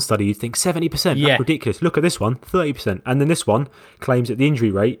look at one study, you'd think 70%. That's ridiculous. Look at this one, 30%, and then this one claims that the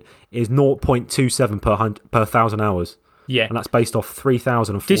injury rate is 0.27 per 1,000 hours. Yeah. And that's based off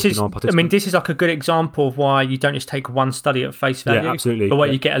 3,049 participants. I mean, this is like a good example of why you don't just take one study at face value. Yeah, absolutely. But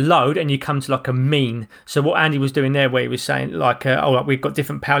where you get a load and you come to like a mean. So what Andy was doing there, where he was saying like, we've got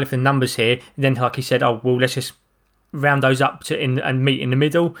different powerlifting numbers here. And then like he said, let's just round those up and meet in the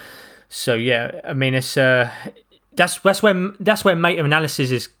middle. So yeah, I mean, it's that's where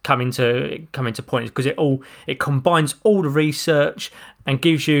meta-analysis is come into point, because it combines all the research and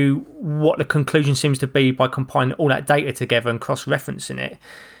gives you what the conclusion seems to be by compiling all that data together and cross-referencing it.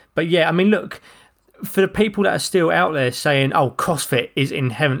 But yeah, I mean, look, for the people that are still out there saying, CrossFit is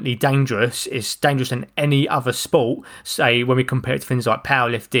inherently dangerous, it's dangerous than any other sport, say when we compare it to things like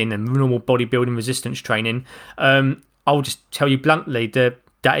powerlifting and normal bodybuilding resistance training, I'll just tell you bluntly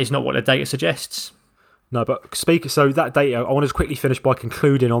that is not what the data suggests. No, but so that data, I want to quickly finish by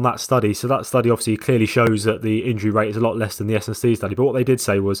concluding on that study. So that study obviously clearly shows that the injury rate is a lot less than the S&C study. But what they did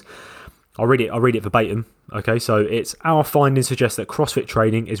say was, I'll read it verbatim. Okay, so it's our findings suggest that CrossFit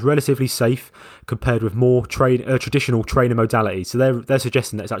training is relatively safe compared with more traditional training modalities. So they're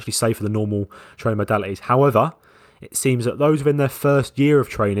suggesting that it's actually safer than normal training modalities. However, it seems that those within their first year of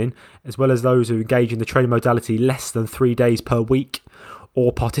training, as well as those who engage in the training modality less than 3 days per week,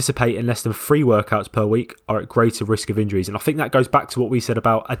 or participate in less than 3 workouts per week, are at greater risk of injuries. And I think that goes back to what we said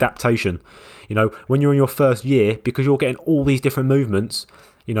about adaptation. When you're in your first year, because you're getting all these different movements,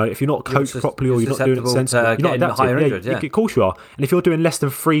 if you're not coached properly or you're not doing it sensibly, you're not adapting. Of course you are. And if you're doing less than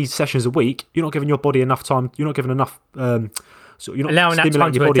 3 sessions a week, you're not giving your body enough time. You're not giving enough. So you're not allowing stimulating that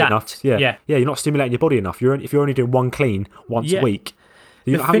time your body to adapt. enough. Yeah, you're not stimulating your body enough. If you're only doing one clean once a week,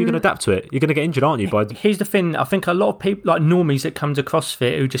 how are you going to adapt to it? You're going to get injured, aren't you? Here's the thing. I think a lot of people, like normies that come to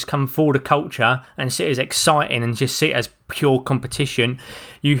CrossFit, who just come for the culture and see it as exciting and just see it as pure competition,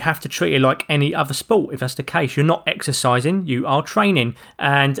 you have to treat it like any other sport. If that's the case, you're not exercising, you are training.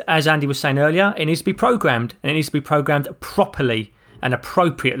 And as Andy was saying earlier, it needs to be programmed, and it needs to be programmed properly and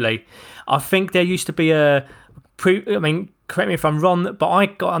appropriately. I think there used to be correct me if I'm wrong, but I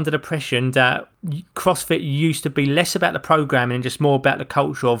got under the impression that CrossFit used to be less about the programming and just more about the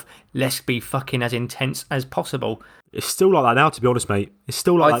culture of let's be fucking as intense as possible. It's still like that now, to be honest, mate. It's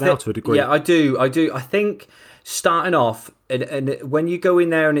still like that now to a degree. Yeah, I do. I think starting off, and when you go in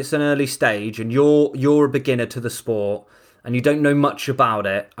there and it's an early stage and you're a beginner to the sport and you don't know much about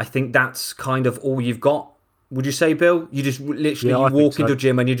it, I think that's kind of all you've got. Would you say, Bill? You just literally you walk into a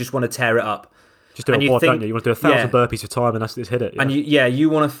gym and you just want to tear it up. Just do a quad, don't you? You want to do 1,000 burpees for time, and that's hit it. Yeah. And you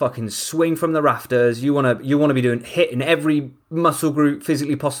want to fucking swing from the rafters. You want to be hitting every muscle group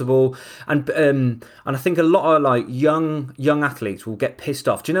physically possible. And I think a lot of like young athletes will get pissed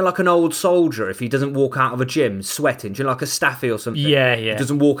off. Do you know, like an old soldier, if he doesn't walk out of a gym sweating? Do you know, like a staffy or something? Yeah. He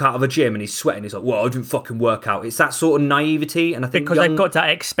doesn't walk out of a gym and he's sweating. He's like, well, I didn't fucking work out. It's that sort of naivety, and I think because they've got that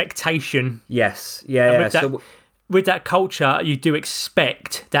expectation. Yes, yeah. With that culture, you do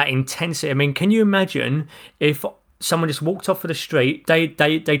expect that intensity. I mean, can you imagine if someone just walked off of the street, they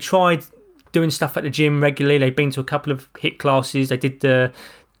tried doing stuff at the gym regularly, they've been to a couple of HIIT classes, they did the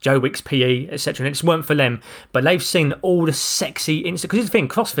Joe Wicks PE, etc., and it just weren't for them, but they've seen all the sexy because it's the thing,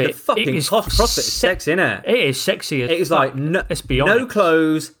 CrossFit, CrossFit is sexy, innit? It is sexy. It is like, let's be honest, no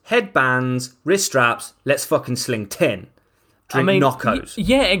clothes, headbands, wrist straps, let's fucking sling tin, drink knockos.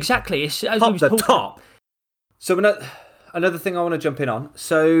 Yeah, exactly. It's pop the top. So another thing I want to jump in on.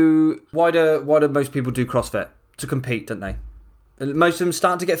 So why do most people do CrossFit? To compete, don't they? Most of them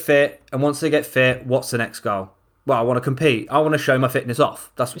start to get fit, and once they get fit, what's the next goal? Well, I want to compete. I want to show my fitness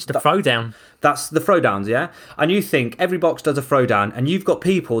off. It's the throwdown. That's the throwdowns, yeah? And you think every box does a throwdown, and you've got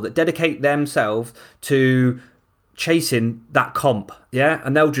people that dedicate themselves to chasing that comp, yeah?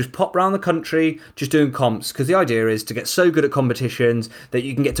 And they'll just pop around the country just doing comps, because the idea is to get so good at competitions that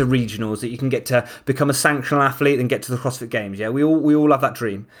you can get to regionals, that you can get to become a sanctional athlete and get to the CrossFit Games, yeah? We all have that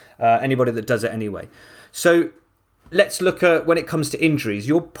dream, anybody that does it anyway. So let's look at when it comes to injuries.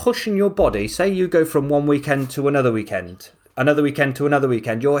 You're pushing your body. Say you go from one weekend to another weekend to another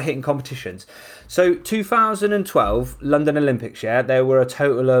weekend. You're hitting competitions. So 2012 London Olympics, yeah, there were a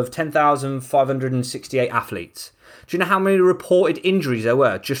total of 10,568 athletes. Do you know how many reported injuries there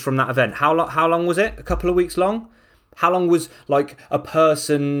were just from that event? How long was it? A couple of weeks long? How long was like a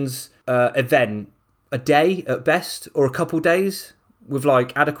person's event? A day at best, or a couple days with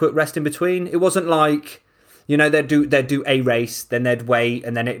like adequate rest in between? It wasn't like, you know, they'd do a race, then they'd wait,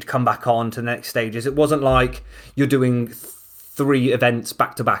 and then it'd come back on to the next stages. It wasn't like you're doing 3 events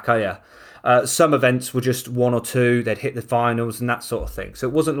back to back, are you? Some events were just 1 or 2. They'd hit the finals and that sort of thing. So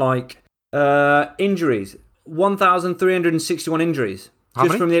it wasn't like injuries. 1,361 injuries. How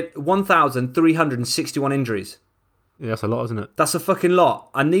just many? from the 1,361 injuries. Yeah, that's a lot, isn't it? That's a fucking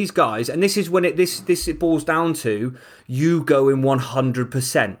lot. And these guys, and this is when it boils down to you going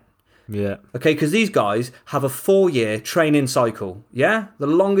 100%. Yeah. Okay, because these guys have a 4-year training cycle. Yeah? The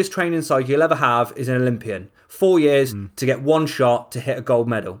longest training cycle you'll ever have is an Olympian. 4 years to get one shot to hit a gold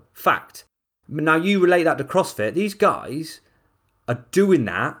medal. Fact. Now you relate that to CrossFit. These guys are doing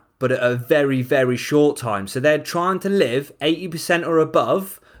that, but at a very, very short time. So they're trying to live 80% or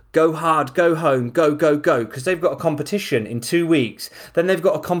above. Go hard, go home, go, because they've got a competition in 2 weeks. Then they've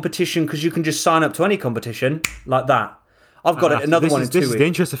got a competition because you can just sign up to any competition like that. I've got another one in 2 weeks. This is the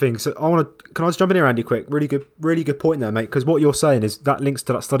interesting thing. So can I just jump in here, Andy, quick? Really good point there, mate. Because what you're saying is that links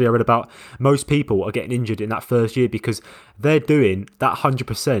to that study I read about. Most people are getting injured in that first year because they're doing that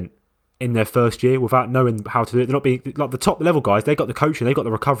 100% in their first year without knowing how to do it. They're not being like the top level guys. They got the coaching, they got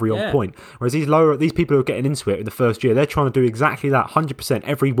the recovery on point. Whereas these people who are getting into it in the first year, they're trying to do exactly that 100%.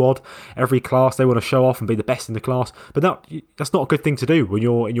 Every WOD, every class, they want to show off and be the best in the class. But that's not a good thing to do when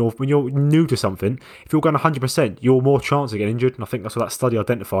you're new to something. If you're going 100%, you're more chance of getting injured. And I think that's what that study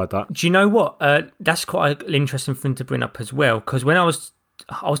identified that. Do you know what? That's quite an interesting thing to bring up as well, because when I was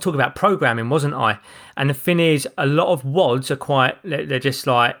talking about programming, wasn't I? And the thing is, a lot of WODs are they're just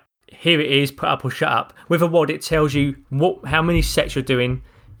like, here it is, put up or shut up. With a WOD, it tells you how many sets you're doing,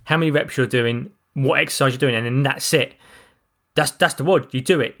 how many reps you're doing, what exercise you're doing, and then that's it. That's the WOD. You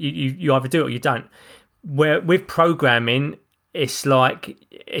do it. You either do it or you don't. Where with programming, it's like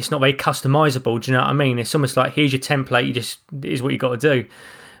it's not very customizable. Do you know what I mean? It's almost like here's your template. It is what you got to do.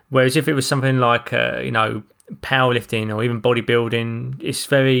 Whereas if it was something like powerlifting or even bodybuilding,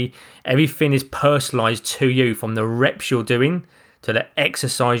 it's everything is personalized to you, from the reps you're doing to the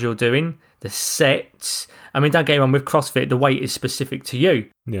exercise you're doing, the sets. I mean, don't get me wrong, with CrossFit, the weight is specific to you.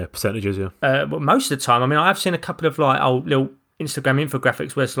 Yeah, percentages, yeah. But most of the time, I mean, I've seen a couple of little Instagram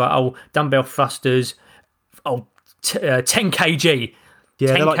infographics where it's like, dumbbell thrusters, 10 kg. Yeah,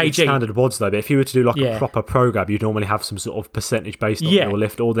 10 they're like kg. standard WODs though, but if you were to do like a proper program, you'd normally have some sort of percentage based on your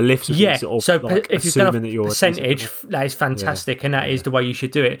lift, or the lifts would be sort of so like if you've got a you're percentage, that is fantastic, and that is the way you should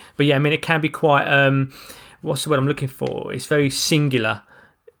do it. But yeah, I mean, it can be quite... what's the word I'm looking for? It's very singular.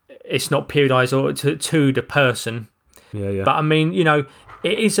 It's not periodized or to the person. Yeah. But I mean, you know,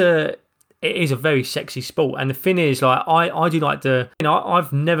 it is a very sexy sport. And the thing is, like, I do like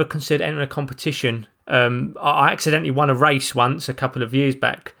I've never considered entering a competition. I accidentally won a race once a couple of years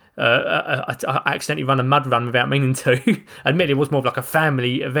back. I accidentally ran a mud run without meaning to. Admittedly, it was more of like a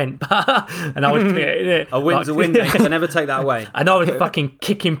family event, and I was a win's a win. I never take that away. And I was fucking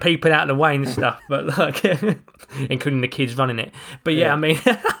kicking people out of the way and stuff, but like, including the kids running it. But yeah. I mean,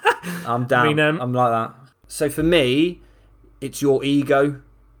 I'm down. I'm like that. So for me, it's your ego.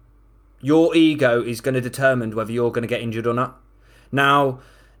 Your ego is going to determine whether you're going to get injured or not. Now,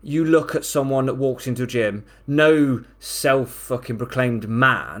 you look at someone that walks into a gym, no self-fucking-proclaimed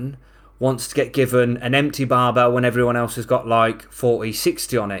man wants to get given an empty barbell when everyone else has got like 40,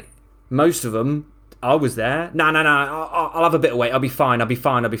 60 on it. Most of them, I was there. No, I'll have a bit of weight. I'll be fine.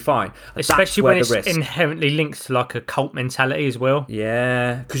 Especially when it's inherently linked to like a cult mentality as well.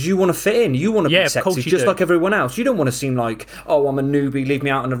 Yeah, because you want to fit in. You want to be sexy just like everyone else. You don't want to seem like, I'm a newbie, leave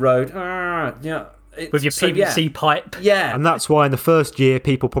me out on the road. Yeah. with your PVC pipe. Yeah. And that's why in the first year,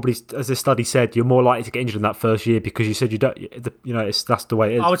 people probably, as the study said, you're more likely to get injured in that first year because you said you don't, that's the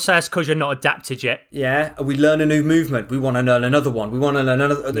way it is. I would say that's because you're not adapted yet. Yeah, we learn a new movement. We want to learn another one. We want to learn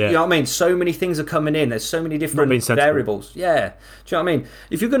another. Yeah. You know what I mean? So many things are coming in. There's so many different variables. Yeah. Do you know what I mean?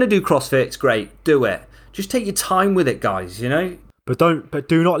 If you're going to do CrossFit, it's great. Do it. Just take your time with it, guys. You know. But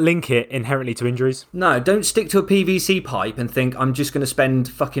do not link it inherently to injuries. No, don't stick to a PVC pipe and think I'm just going to spend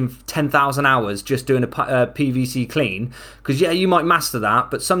fucking 10,000 hours just doing a PVC clean. Because, yeah, you might master that,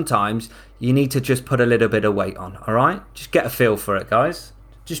 but sometimes you need to just put a little bit of weight on, all right? Just get a feel for it, guys.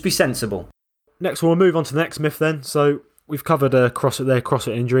 Just be sensible. Next, we'll move on to the next myth then. So we've covered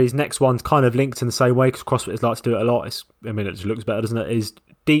CrossFit injuries. Next one's kind of linked in the same way because CrossFitters like to do it a lot. It just looks better, doesn't it? Is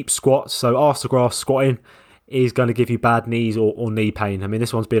deep squats. So arse to grass squatting is going to give you bad knees or knee pain. I mean,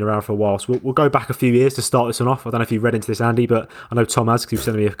 this one's been around for a while, so we'll go back a few years to start this one off. I don't know if you've read into this, Andy, but I know Tom has because you've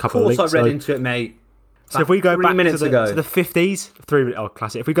sent me a couple of links. Of course I read into it, mate. So if we go back to the 50s,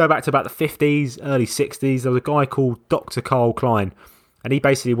 classic. If we go back to about the 50s, early 60s, there was a guy called Dr. Carl Klein, and he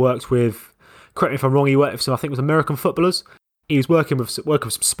basically worked with, correct me if I'm wrong, he worked with some, I think it was American footballers. He was working with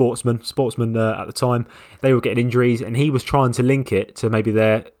some sportsmen at the time. They were getting injuries, and he was trying to link it to maybe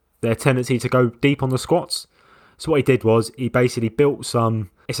their tendency to go deep on the squats. So what he did was he basically built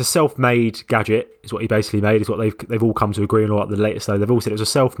it's a self-made gadget is what he basically made, is what they've all come to agree on all at the latest though. They've all said it was a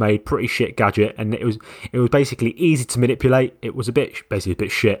self-made, pretty shit gadget, and it was basically easy to manipulate. It was basically a bit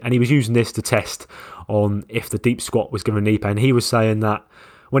shit, and he was using this to test on if the deep squat was giving knee pain. He was saying that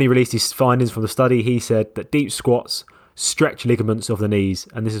when he released his findings from the study, he said that deep squats stretch ligaments of the knees,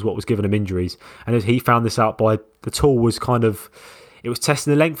 and this is what was giving him injuries. And he found this out by the tool was it was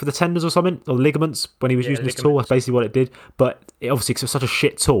testing the length of the tendons or something, or the ligaments when he was using this tool. That's basically what it did. But obviously, because it's such a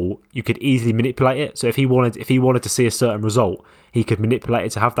shit tool, you could easily manipulate it. So if he wanted to see a certain result, he could manipulate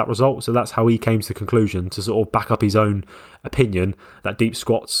it to have that result. So that's how he came to the conclusion to sort of back up his own opinion that deep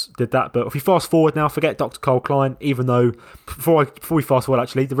squats did that. But if we fast forward now, forget Dr. Carl Klein, even though before we fast forward,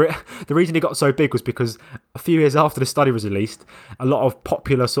 actually, the reason he got so big was because a few years after the study was released, a lot of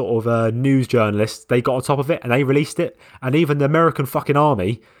popular sort of news journalists, they got on top of it and they released it. And even the American fucking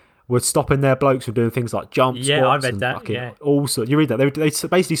army were stopping their blokes from doing things like jump squats. Yeah, I read that. Yeah. Also, you read that? They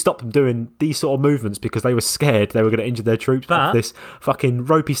basically stopped them doing these sort of movements because they were scared they were going to injure their troops. But this fucking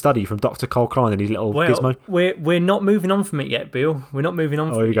ropey study from Dr. Carl Klein and his little gizmo. We're not moving on from it yet, Bill. We're not moving on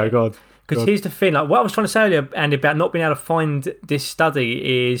from it. Oh, here we go, God. Because here's the thing, like what I was trying to say earlier, Andy, about not being able to find this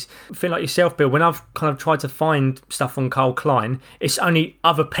study is, I feel like yourself, Bill, when I've kind of tried to find stuff on Carl Klein, it's only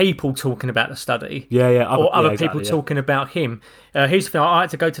other people talking about the study. Yeah. Other people talking about him. Here's the thing, I had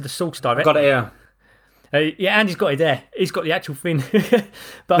to go to the source directly. Got it here. Yeah, Andy's got it there. He's got the actual thing.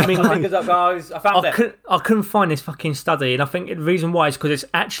 But I mean, fingers up, guys. I found it. I couldn't find this fucking study, and I think the reason why is because it's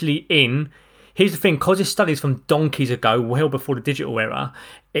actually in. Here's the thing, because this study is from donkeys ago, well before the digital era.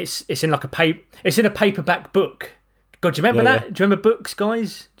 It's in like it's in a paperback book. God, do you remember that? Yeah. Do you remember books,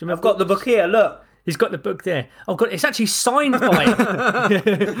 guys? Do you remember? I've got the book here. Look, he's got the book there. Oh God, it's actually signed by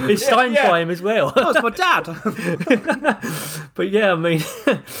him. It's signed by him as well. Oh, it's my dad. But yeah, I mean,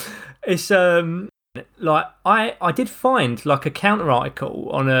 it's like I did find like a counter article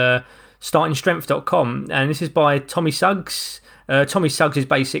on startingstrength.com, and this is by Tommy Suggs. Tommy Suggs is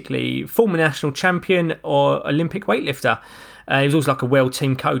basically former national champion or Olympic weightlifter. He was also like a world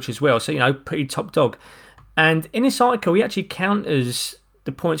team coach as well, so pretty top dog. And in this article, he actually counters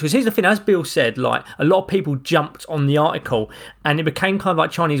the points, because here's the thing, as Bill said, like a lot of people jumped on the article, and it became kind of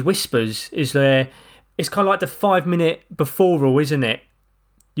like Chinese whispers. It's kind of like the 5 minute before rule, isn't it?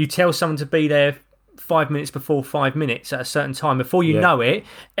 You tell someone to be there 5 minutes before 5 minutes at a certain time. Before you know it,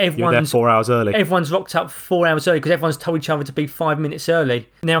 everyone's 4 hours early. Everyone's rocked up 4 hours early because everyone's told each other to be 5 minutes early.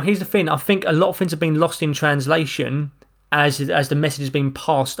 Now, here's the thing. I think a lot of things have been lost in translation as the message has been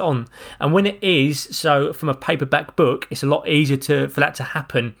passed on. And when it is, so from a paperback book, it's a lot easier for that to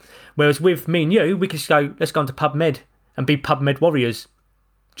happen. Whereas with me and you, we can just go, let's go into PubMed and be PubMed warriors.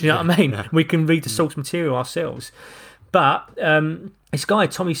 Do you know what I mean? Yeah. We can read the source material ourselves. But this guy,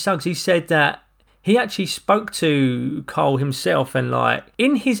 Tommy Suggs, he said that he actually spoke to Carl himself, and like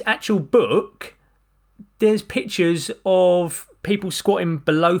in his actual book, there's pictures of people squatting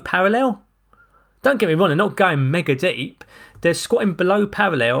below parallel. Don't get me wrong, they're not going mega deep. They're squatting below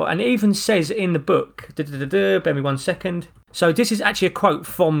parallel, and it even says in the book, bear me 1 second. So this is actually a quote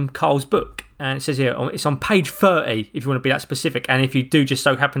from Carl's book, and it says here, it's on page 30, if you want to be that specific, and if you do just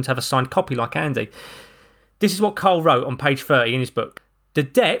so happen to have a signed copy like Andy. This is what Carl wrote on page 30 in his book. The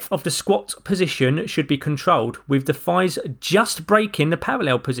depth of the squat position should be controlled, with the thighs just breaking the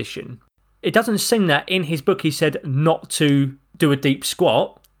parallel position. It doesn't seem that in his book he said not to do a deep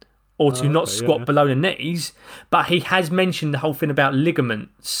squat, or to not squat below the knees, but he has mentioned the whole thing about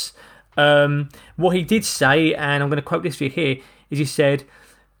ligaments. What he did say, and I'm going to quote this for you here, is he said,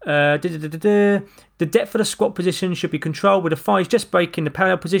 the depth of the squat position should be controlled with the thighs just breaking the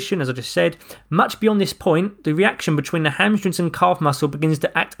parallel position, as I just said. Much beyond this point, the reaction between the hamstrings and calf muscle begins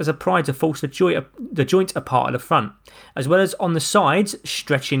to act as a pry to force the joint apart at the front, as well as on the sides,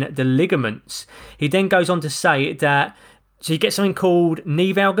 stretching the ligaments. He then goes on to say that, so you get something called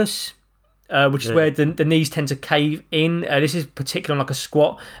knee valgus, which is where the knees tend to cave in. This is particular on like a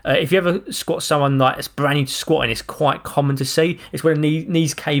squat. If you ever squat someone like it's brand new to squatting, it's quite common to see. It's where the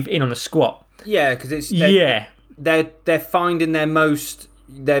knees cave in on a squat. Yeah, because it's they're finding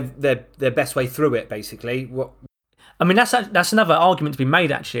their best way through it, basically. I mean, that's another argument to be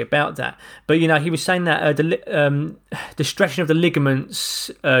made actually about that. But he was saying that the stretching of the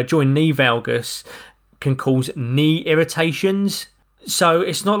ligaments during knee valgus can cause knee irritations. So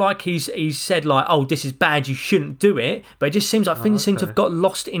it's not like he's said like, oh, this is bad, you shouldn't do it. But it just seems like things seem to have got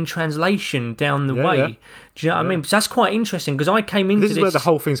lost in translation down the way. Yeah. Do you know what I mean? So that's quite interesting because I came into this. This is where the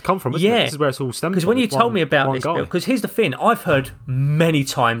whole thing's come from, isn't it? This is where it's all stemmed from. Because when you told me about this, because here's the thing, I've heard many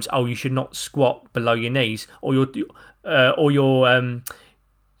times, oh, you should not squat below your knees or your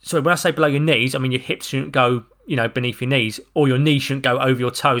sorry, when I say below your knees, I mean your hips shouldn't go, beneath your knees, or your knees shouldn't go over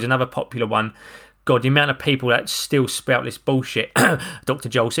your toes. Another popular one. God, the amount of people that still spout this bullshit. Dr.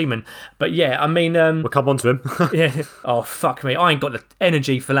 Joel Seaman. But yeah, I mean... we'll come on to him. Yeah. Oh, fuck me. I ain't got the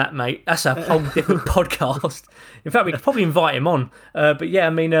energy for that, mate. That's a whole different podcast. In fact, we could probably invite him on. But yeah, I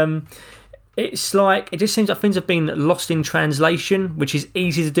mean, it's like... It just seems like things have been lost in translation, which is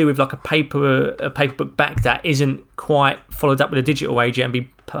easy to do with like a paperback back that isn't quite followed up with a digital age yet and be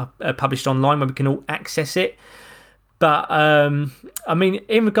published online where we can all access it. But, I mean,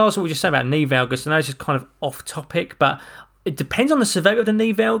 in regards to what we just said about knee valgus, I know it's just kind of off topic, but it depends on the severity of the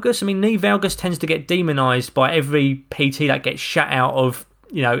knee valgus. I mean, knee valgus tends to get demonised by every PT that gets shut out of,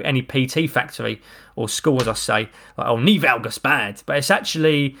 any PT factory or school, as I say. Like, oh, knee valgus, bad. But it's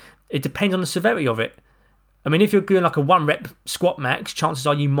actually, it depends on the severity of it. I mean, if you're doing like a 1-rep squat max, chances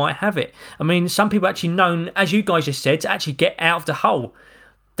are you might have it. I mean, some people are actually known, as you guys just said, to actually get out of the hole.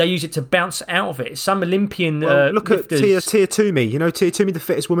 They use it to bounce out of it. Some Olympian look lifters... at Tia Toomey. Tia Toomey, the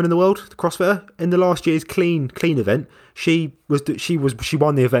fittest woman in the world, the CrossFitter. In the last year's clean event, she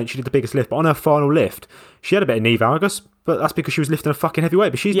won the event. She did the biggest lift, but on her final lift, she had a bit of knee valgus. But that's because she was lifting a fucking heavy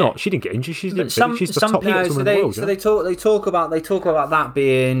weight. But she's not. She didn't get injured. She's the top fittest woman in the world. So they talk about that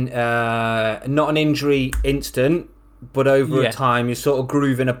being not an injury instant. But over a time, you're sort of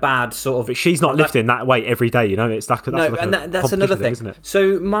grooving a bad sort of... But she's not lifting that weight every day, It's that's another thing, isn't it?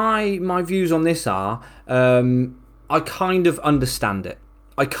 So my views on this are, I kind of understand it.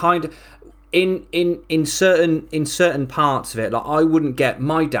 I kind of... In certain parts of it, like I wouldn't get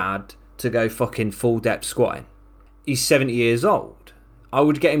my dad to go fucking full depth squatting. He's 70 years old. I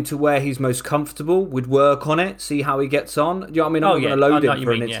would get him to where he's most comfortable. We'd work on it, see how he gets on. Do you know what I mean? I'm not going to load him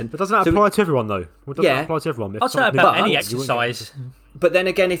for an instant. But doesn't that apply to everyone, though? Doesn't that apply to everyone? I'd say about any exercise. But then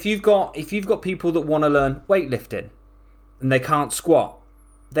again, if you've got people that want to learn weightlifting and they can't squat,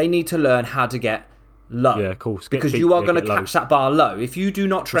 they need to learn how to get low. Yeah, of course. Because you are going to catch that bar low. If you do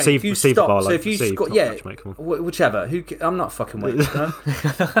not train, if you stop, so if you squat, whichever. I'm not fucking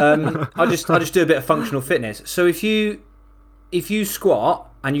weightlifter. I just do a bit of functional fitness. So if you squat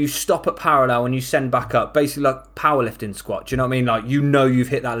and you stop at parallel and you send back up, basically like powerlifting squat, do you know what I mean? Like, you've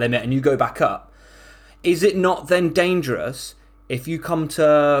hit that limit and you go back up. Is it not then dangerous if you come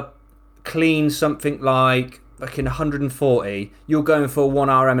to clean something like in 140, you're going for a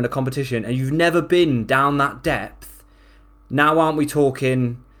 1RM in a competition and you've never been down that depth? Now aren't we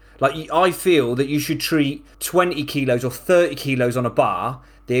talking... Like, I feel that you should treat 20 kilos or 30 kilos on a bar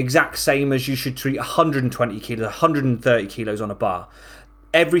the exact same as you should treat 120 kilos, 130 kilos on a bar.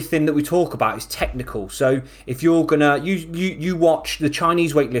 Everything that we talk about is technical. So if you're gonna, you watch the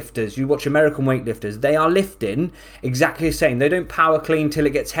Chinese weightlifters, you watch American weightlifters, they are lifting exactly the same. They don't power clean till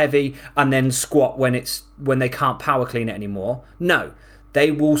it gets heavy and then squat when they can't power clean it anymore. No,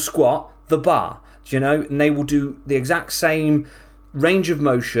 they will squat the bar, and they will do the exact same range of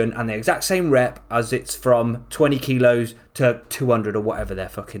motion and the exact same rep as it's from 20 kilos to 200 or whatever they're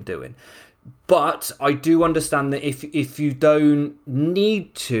fucking doing. But I do understand that if you don't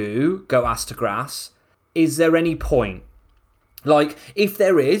need to go ass to grass, is there any point? Like, if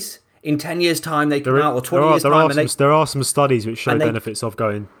there is, in 10 years' time they come out, or 20 years' time... There are some studies which show benefits of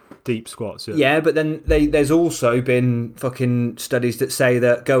going deep squats. Yeah, but then there's also been fucking studies that say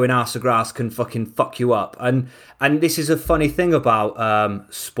that going ass to grass can fucking fuck you up. And this is a funny thing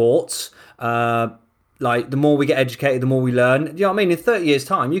about sports. Like, the more we get educated, the more we learn. You know what I mean? In 30 years'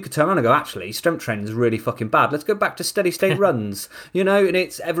 time, you could turn around and go, actually, strength training is really fucking bad. Let's go back to steady state runs. You know, and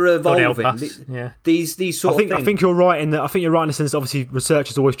it's ever evolving. Yeah. These sort of things. I think you're right in that. I think you're right in the sense that obviously research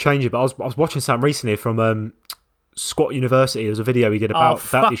is always changing. But I was watching something recently from Squat University. There was a video he did about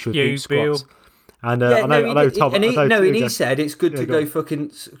that issue of deep squats. And he said it's good to go fucking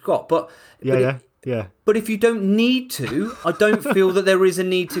squat, but But if you don't need to, I don't feel that there is a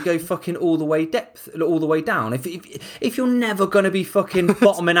need to go fucking all the way down. If you're never going to be fucking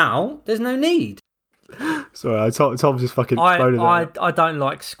bottoming out, there's no need. Sorry, Tom's just fucking exploded. I don't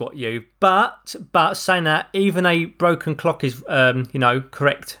like Squat U, but saying that, even a broken clock is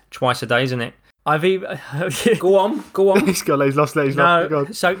correct twice a day, isn't it? I've even go on. He's lost.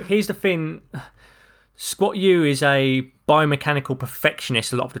 So here's the thing. Squat U is a biomechanical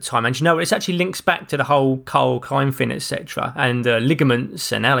perfectionist a lot of the time, and it actually links back to the whole Carl Klein thing, etc., and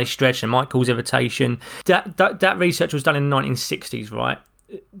ligaments and alley stretch and Michael's irritation. That research was done in the 1960s, right?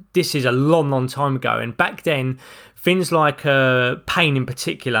 This is a long time ago, and back then, things like pain in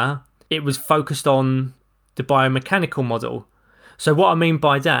particular, it was focused on the biomechanical model. So what I mean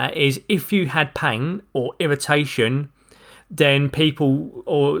by that is, if you had pain or irritation, then people,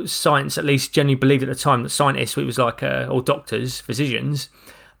 or science at least, generally believed at the time that scientists, it was like, or doctors, physicians,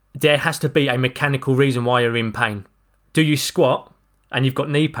 there has to be a mechanical reason why you're in pain. Do you squat and you've got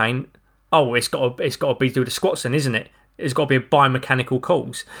knee pain? Oh, it's got to be due to squats then, isn't it? It's got to be a biomechanical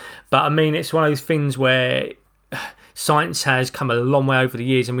cause. But I mean, it's one of those things where science has come a long way over the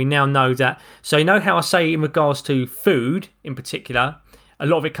years, and we now know that. So you know how I say in regards to food in particular, a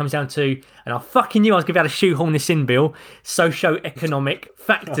lot of it comes down to, and I fucking knew I was going to be able to shoehorn this in, Bill, socio-economic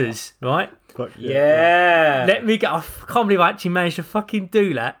factors, right? Yeah. Let me get. I can't believe I actually managed to fucking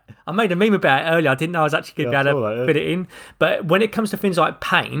do that. I made a meme about it earlier. I didn't know I was actually going to be able to fit it in. But when it comes to things like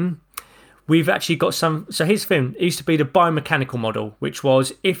pain, we've actually got some. So here's the thing. It used to be the biomechanical model, which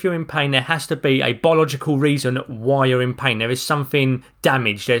was, if you're in pain, there has to be a biological reason why you're in pain. There is something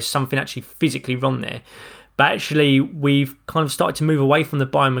damaged. There's something actually physically wrong there. But actually, we've kind of started to move away from the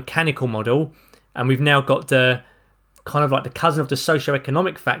biomechanical model, and we've now got the kind of like the cousin of the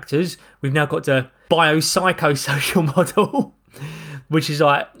socio-economic factors. We've now got the biopsychosocial model, which is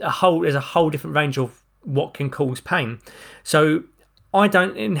like there's a whole different range of what can cause pain. So I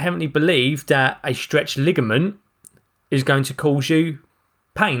don't inherently believe that a stretched ligament is going to cause you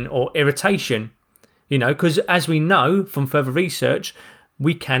pain or irritation, because as we know from further research,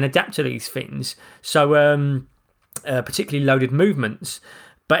 we can adapt to these things. So particularly loaded movements.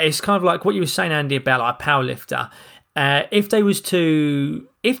 But it's kind of like what you were saying, Andy, about like a powerlifter. If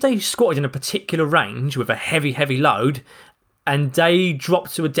they squatted in a particular range with a heavy load, and they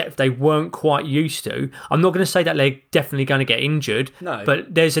dropped to a depth they weren't quite used to, I'm not going to say that they're definitely going to get injured, no,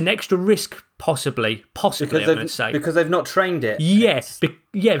 but there's an extra risk possibly I'm going to say. Because they've not trained it. Yes,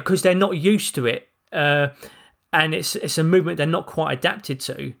 because they're not used to it. And it's a movement they're not quite adapted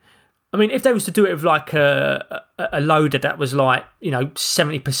to. I mean, if they was to do it with like a loader that was like,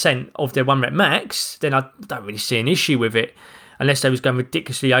 70% of their 1 rep max, then I don't really see an issue with it, unless they was going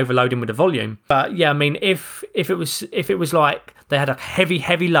ridiculously overloading with the volume. But yeah, I mean, if it was like they had a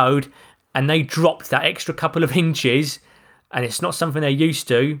heavy load and they dropped that extra couple of inches, and it's not something they're used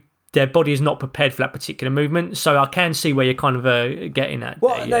to, their body is not prepared for that particular movement. So I can see where you're kind of getting at.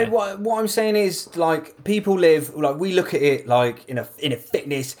 What I'm saying is, like, people live, like, we look at it like in a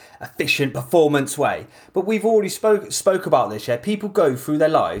fitness, efficient performance way. But we've already spoke about this, yeah? People go through their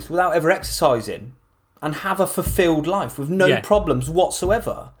lives without ever exercising and have a fulfilled life with no problems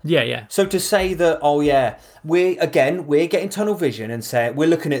whatsoever. Yeah. So to say that, we're getting tunnel vision and say we're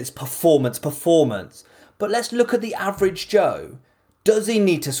looking at this performance. But let's look at the average Joe. Does he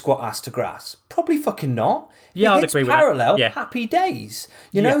need to squat ass to grass? Probably fucking not. Yeah, I'd agree with that. Parallel, happy days.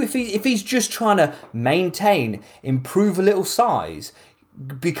 You know, if he's just trying to maintain, improve a little size,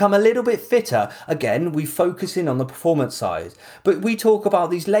 become a little bit fitter. Again, we focus in on the performance side. But we talk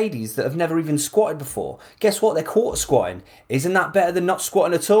about these ladies that have never even squatted before. Guess what? They're quarter squatting. Isn't that better than not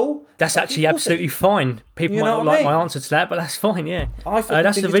squatting at all? That's actually absolutely fine. People might not like my answer to that, but that's fine, yeah.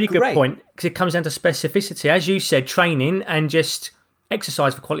 That's a really good point, because it comes down to specificity. As you said, training and just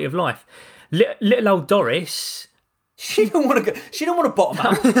exercise for quality of life. Little old Doris, she don't want to bottom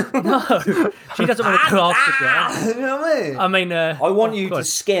out. No, she doesn't want to go off the ground. You know what I mean? I mean, I want you to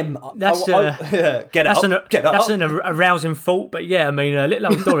skim. That's get up. That's an arousing thought. But yeah, I mean,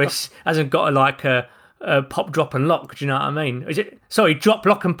 little old Doris hasn't got a pop, drop, and lock. Do you know what I mean? Is it drop,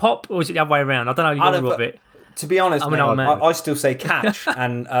 lock, and pop, or is it the other way around? I don't know the order of it. To be honest, I'm an old man. I still say catch,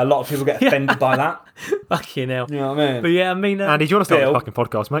 and a lot of people get offended by that. Fucking hell. You know what I mean? But yeah, I mean... Andy, do you want to start Bill. the fucking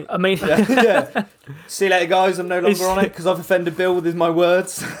podcast, mate? I mean... Yeah. See you later, guys. I'm no longer on it because I've offended Bill with my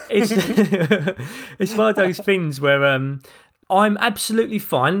words. It's one of those things where I'm absolutely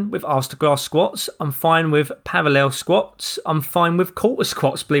fine with arse to grass squats. I'm fine with parallel squats. I'm fine with quarter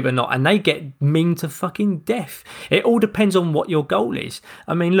squats, believe it or not. And they get mean to fucking death. It all depends on what your goal is.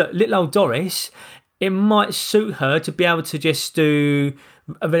 I mean, look, little old Doris, it might suit her to be able to just do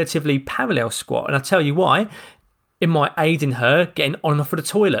a relatively parallel squat. And I'll tell you why. It might aid in her getting on and off of the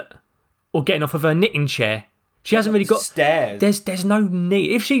toilet or getting off of her knitting chair. She hasn't really got stairs. There's no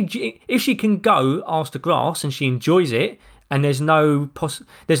need. If she can go arse to grass and she enjoys it, and there's no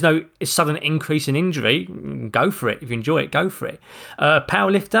sudden increase in injury, go for it. If you enjoy it, go for it.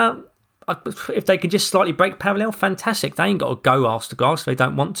 Powerlifter, if they can just slightly break parallel, fantastic. They ain't got to go arse to grass if they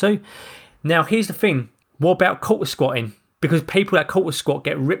don't want to. Now, here's the thing. What about quarter squatting? Because people that quarter squat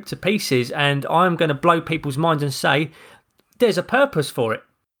get ripped to pieces, and I'm going to blow people's minds and say there's a purpose for it.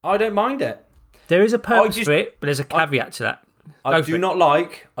 I don't mind it. There is a purpose for it, but there's a caveat to that. I do not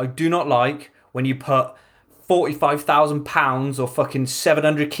like when you put 45,000 pounds or fucking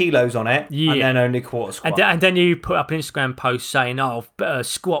 700 kilos on it, and then only quarter squat. And then you put up an Instagram post saying,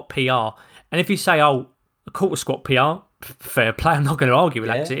 squat PR. And if you say, a quarter squat PR, fair play, I'm not going to argue with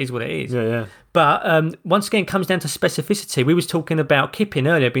that because it is what it is. Yeah. But once again, it comes down to specificity. We was talking about kipping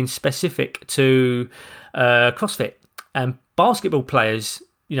earlier being specific to CrossFit and basketball players,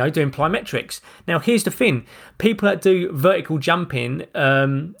 doing plyometrics. Now, here's the thing. People that do vertical jumping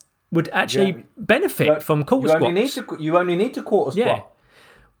would actually benefit from quarter squats. You only need to quarter squat. Yeah.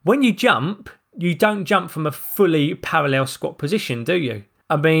 When you jump, you don't jump from a fully parallel squat position, do you?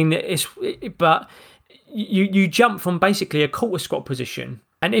 I mean, but you jump from basically a quarter squat position.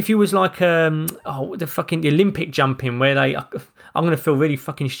 And if you was like the Olympic jumping where I'm going to feel really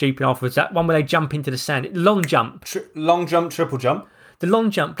fucking stupid afterwards. That one where they jump into the sand, long jump, triple jump. The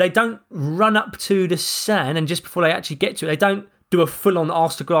long jump, they don't run up to the sand, and just before they actually get to it, they don't do a full-on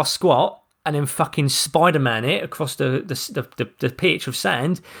arse to grass squat and then fucking Spider-Man it across the pitch of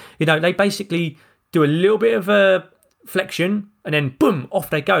sand. They basically do a little bit of a flexion and then boom, off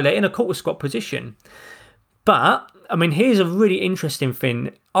they go. They're in a quarter squat position. But I mean, here's a really interesting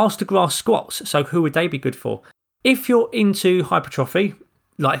thing: arse to grass squats. So who would they be good for? If you're into hypertrophy,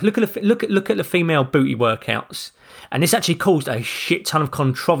 like look at the female booty workouts. And this actually caused a shit ton of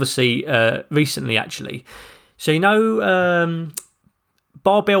controversy recently, actually. So,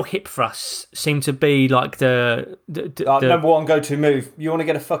 barbell hip thrusts seem to be like the number one go-to move. You want to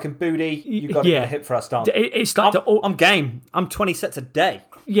get a fucking booty, you've got to get a hip thrust on. It's like I'm game. I'm 20 sets a day.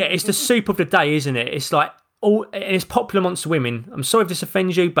 Yeah, it's the soup of the day, isn't it? It's like it's popular amongst women. I'm sorry if this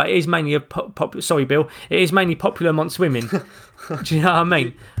offends you, but it is mainly sorry, Bill. It is mainly popular amongst women. Do you know what I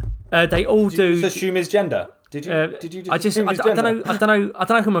mean? They all do. Did you just assume his gender? Did you just I don't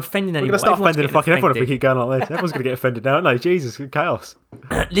know who I'm offending anymore. We're going to start offending fucking everyone if we keep going like this. Everyone's going to get offended now, aren't they? Jesus, chaos.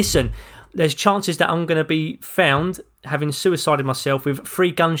 Listen, there's chances that I'm going to be found having suicided myself with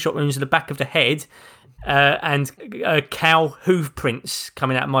 3 gunshot wounds in the back of the head and cow hoof prints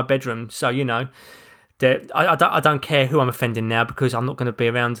coming out of my bedroom. So, I don't care who I'm offending now because I'm not going to be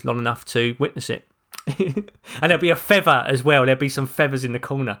around long enough to witness it. And there'll be a feather as well. There'll be some feathers in the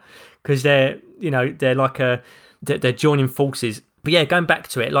corner because they're like they're joining forces. But yeah, going back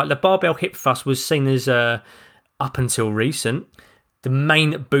to it, like the barbell hip thrust was seen as up until recent the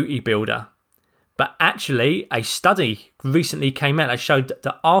main booty builder. But actually, a study recently came out that showed that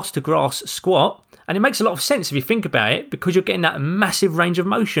the arse to grass squat, and it makes a lot of sense if you think about it, because you're getting that massive range of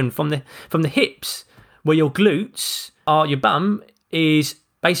motion from the hips, where your glutes are, your bum is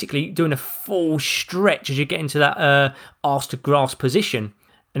basically doing a full stretch as you get into that arse to grass position.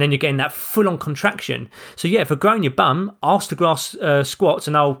 And then you're getting that full-on contraction. So yeah, for growing your bum, arse to grass squats,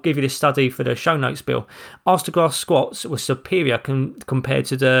 and I'll give you this study for the show notes, Bill. Arse to grass squats were superior compared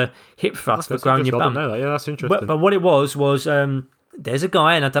to the hip thrust for growing your bum. I didn't know that. Yeah, that's interesting. But what it was there's a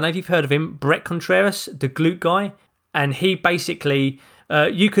guy, and I don't know if you've heard of him, Brett Contreras, the glute guy, and he basically...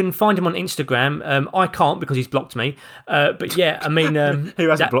 you can find him on Instagram. I can't because he's blocked me. But yeah, I mean... Who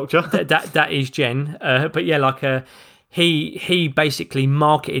hasn't blocked you? That is Jen. But yeah, like... He basically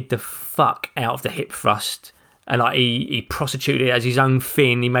marketed the fuck out of the hip thrust, and like he prostituted it as his own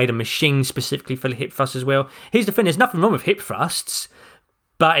thing. He made a machine specifically for the hip thrust as well. Here's the thing: there's nothing wrong with hip thrusts,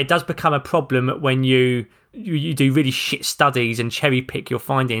 but it does become a problem when you do really shit studies and cherry pick your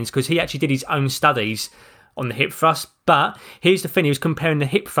findings. Because he actually did his own studies on the hip thrust, but here's the thing: he was comparing the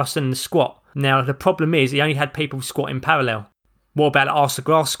hip thrust and the squat. Now the problem is he only had people squatting parallel. What about arse to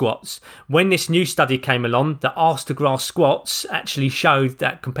grass squats? When this new study came along, the arse to grass squats actually showed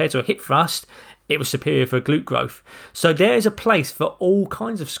that compared to a hip thrust, it was superior for glute growth. So there is a place for all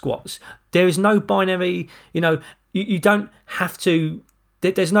kinds of squats. There is no binary, you don't have to,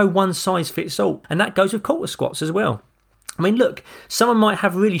 there's no one size fits all. And that goes with quarter squats as well. I mean, look, someone might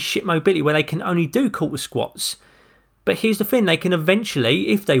have really shit mobility where they can only do quarter squats. But here's the thing, they can eventually,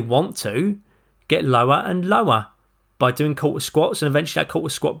 if they want to, get lower and lower by doing quarter squats, and eventually that quarter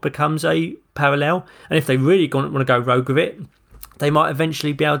squat becomes a parallel. And if they really want to go rogue with it, they might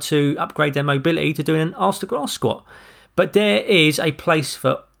eventually be able to upgrade their mobility to doing an arse to grass squat. But there is a place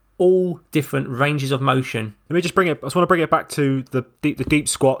for all different ranges of motion. Let me just I just want to bring it back to the deep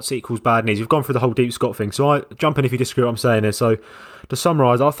squats equals bad knees. We've gone through the whole deep squat thing, so I jump in if you disagree with what I'm saying here. So to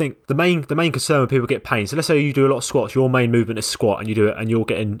summarise, I think the main concern when people get pain. So let's say you do a lot of squats, your main movement is squat, and you do it, and you're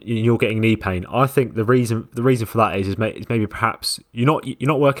getting knee pain. I think the reason for that is maybe perhaps you're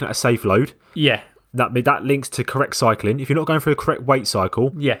not working at a safe load. Yeah. That links to correct cycling. If you're not going through a correct weight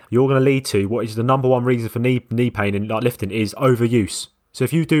cycle, yeah, you're going to lead to what is the number one reason for knee pain and like lifting is overuse. So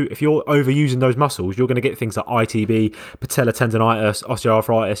if you're overusing those muscles, you're going to get things like ITB, patella tendonitis,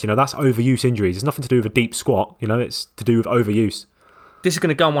 osteoarthritis. That's overuse injuries. It's nothing to do with a deep squat. It's to do with overuse. This is going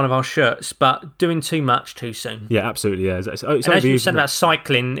to go on one of our shirts, but doing too much too soon. Yeah, absolutely. Yeah, it's and as you said about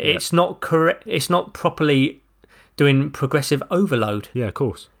cycling, it's not correct. It's not properly doing progressive overload. Yeah, of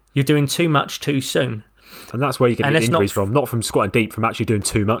course. You're doing too much too soon. And that's where you get injuries from, not from squatting deep, from actually doing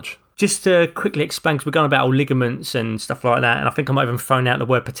too much. Just to quickly explain, because we're going about all ligaments and stuff like that, and I think I might have even thrown out the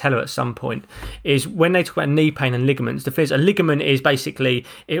word patella at some point, is when they talk about knee pain and ligaments, the thing is, a ligament is basically,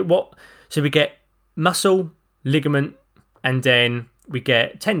 so we get muscle, ligament, and then we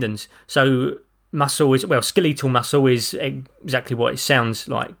get tendons. So muscle is, skeletal muscle is exactly what it sounds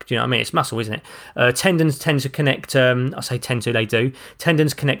like. Do you know what I mean? It's muscle, isn't it? Tendons tend to connect, I say tend to, they do.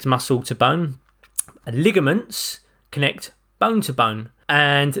 Tendons connect muscle to bone. And ligaments connect bone to bone.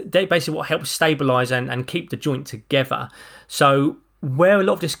 And they basically what helps stabilise and keep the joint together. So where a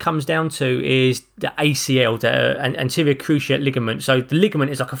lot of this comes down to is the ACL, the anterior cruciate ligament. So the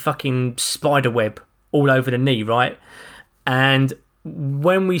ligament is like a fucking spider web all over the knee, right? And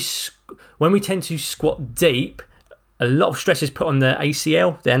when we tend to squat deep, a lot of stress is put on the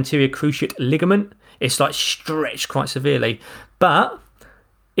ACL, the anterior cruciate ligament. It's like stretched quite severely, but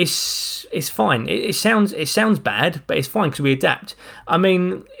it's fine. It sounds bad, but it's fine because we adapt. I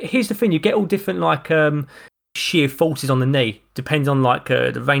mean, here's the thing: you get all different shear forces on the knee, depends on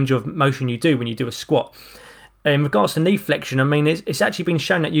the range of motion you do when you do a squat. In regards to knee flexion, I mean, it's actually been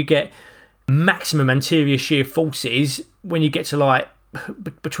shown that you get maximum anterior shear forces when you get to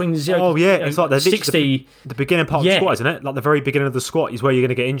between 0 oh yeah, it's like 60. The beginning part of the squat, isn't it? Like the very beginning of the squat is where you're going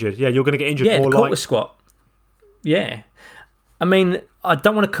to get injured. Yeah, you're going to get injured more the quarter squat. Yeah. I mean, I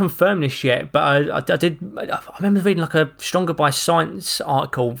don't want to confirm this yet, but I remember reading a Stronger by Science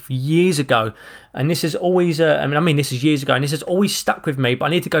article years ago, and this is always, this is years ago, and this has always stuck with me, but I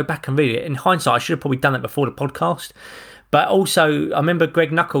need to go back and read it. In hindsight, I should have probably done that before the podcast. But also, I remember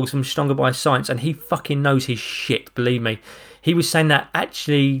Greg Nuckols from Stronger by Science, and he fucking knows his shit, believe me. He was saying that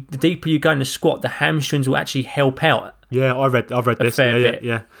actually, the deeper you go in the squat, the hamstrings will actually help out. Yeah, I've read this.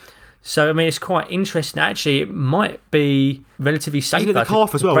 Yeah. So, I mean, it's quite interesting. Actually, it might be relatively safe. Isn't it the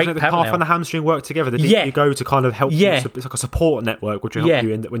calf as well? Isn't it the calf and the hamstring work together? The deeper you go to kind of help you. It's like a support network which will help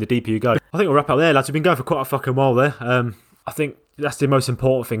you when the deeper you go. I think we'll wrap up there, lads. We've been going for quite a fucking while there. I think that's the most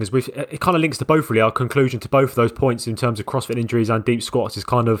important thing. Is it kind of links to both really. Our conclusion to both of those points in terms of CrossFit injuries and deep squats is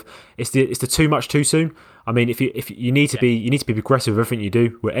kind of it's the too much too soon. I mean, if you need to be progressive with everything you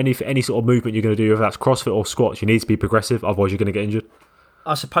do. With any sort of movement you're going to do, whether that's CrossFit or squats, you need to be progressive. Otherwise, you're going to get injured.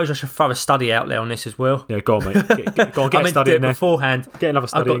 I suppose I should throw a study out there on this as well. Yeah, go on, mate. Get a study in there. Beforehand. Get another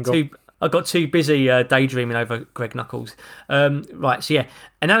study in. I got too busy daydreaming over Greg Nuckols. Right, so yeah.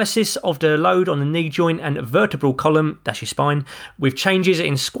 Analysis of the load on the knee joint and vertebral column, that's your spine, with changes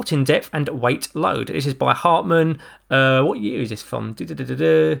in squatting depth and weight load. This is by Hartman. What year is this from? Fucking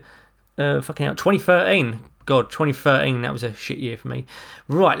hell, 2013. God, 2013, that was a shit year for me.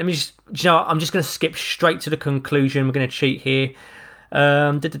 Right, I'm just going to skip straight to the conclusion. We're going to cheat here.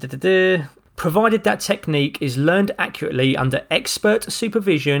 Provided that technique is learned accurately under expert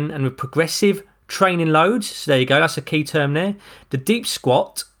supervision and with progressive training loads, so there you go, that's a key term there, the deep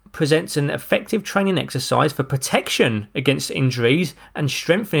squat presents an effective training exercise for protection against injuries and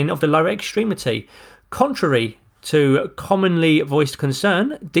strengthening of the lower extremity. Contrary to commonly voiced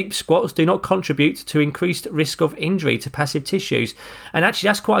concern, deep squats do not contribute to increased risk of injury to passive tissues. And actually,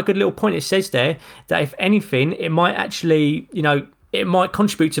 that's quite a good little point. It says there that if anything, it might actually, it might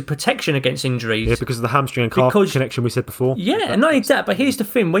contribute to protection against injuries. Yeah, because of the hamstring and calf connection we said before. Yeah, not only that, but here's the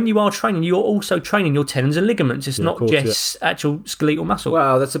thing. When you are training, you're also training your tendons and ligaments. It's not just actual skeletal muscle.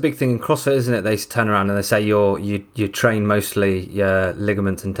 Well, that's a big thing in CrossFit, isn't it? They turn around and they say you train mostly your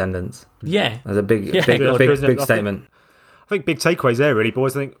ligaments and tendons. Yeah. That's a big statement. I think big takeaways there, really,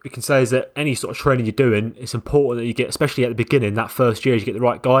 boys. I think we can say is that any sort of training you're doing, it's important that you get, especially at the beginning, that first year, you get the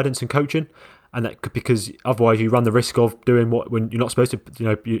right guidance and coaching, and that because otherwise you run the risk of doing when you're not supposed to.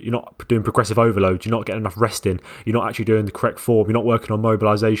 You're not doing progressive overload. You're not getting enough rest in. You're not actually doing the correct form. You're not working on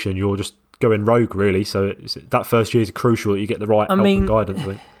mobilisation. You're just going rogue, really. So that first year is crucial that you get the right help and guidance. I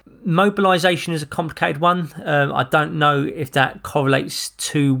think. Mobilisation is a complicated one. I don't know if that correlates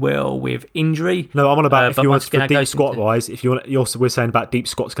too well with injury. No, I'm on about if you want for deep squat wise. If you want, we're saying about deep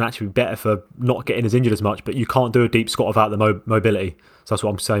squats can actually be better for not getting as injured as much. But you can't do a deep squat without the mobility. So that's what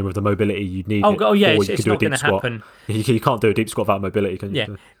I'm saying with the mobility. You need. It's not going to happen. You can't do a deep squat without mobility, can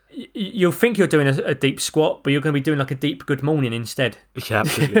you? Yeah. You'll think you're doing a deep squat, but you're going to be doing like a deep good morning instead. Yeah,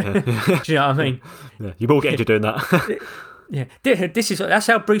 absolutely. Yeah. Do you know what I mean? Yeah, you will get injured doing that. Yeah, that's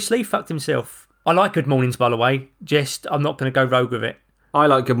how Bruce Lee fucked himself. I like good mornings, by the way. Just I'm not going to go rogue with it. I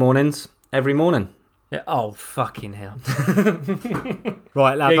like good mornings every morning. Yeah, oh fucking hell!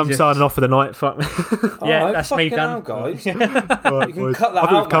 Right, lad, I'm signing off for the night. Fuck me. Yeah, that's me done, guys. Right, you can cut that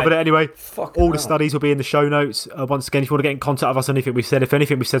out. We've covered it anyway. Fucking all the studies will be in the show notes. Once again, if you want to get in contact with us on anything we've said, if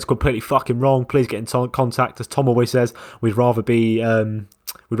anything we've said is completely fucking wrong, please get in contact. As Tom always says, we'd rather be wrong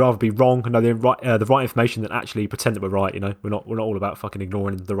and know the right information than actually pretend that we're right. We're not all about fucking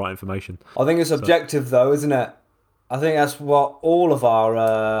ignoring the right information. I think it's objective though, isn't it? I think that's what all of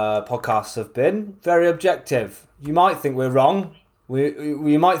our podcasts have been. Very objective. You might think we're wrong.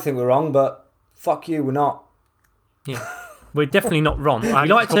 We might think we're wrong, but fuck you, we're not. Yeah, we're definitely not wrong. I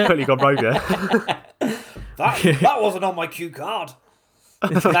like completely gone rogue there. That wasn't on my cue card.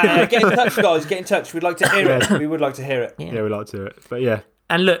 Get in touch, guys. Get in touch. We'd like to hear it. We would like to hear it. Yeah, we'd like to hear it. But yeah.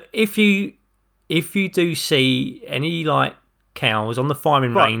 And look, if you do see any cows on the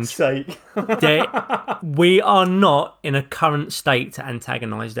firing range, we are not in a current state to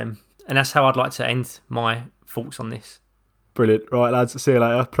antagonise them, and that's how I'd like to end my thoughts on this. Brilliant. Right, lads, see you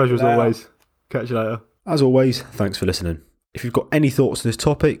later. Pleasure as always. Catch you later. As always, thanks for listening. If you've got any thoughts on this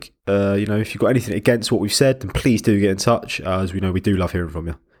topic, if you've got anything against what we've said, then please do get in touch, as we know we do love hearing from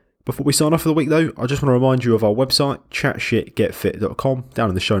you. Before we sign off for the week though, I just want to remind you of our website, chatshitgetfit.com, down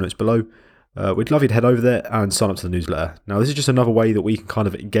in the show notes below. We'd love you to head over there and sign up to the newsletter. Now, this is just another way that we can kind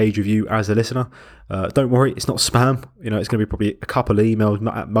of engage with you as a listener. Don't worry, it's not spam. It's going to be probably a couple of emails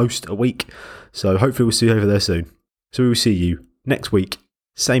at most a week. So hopefully we'll see you over there soon. So we will see you next week,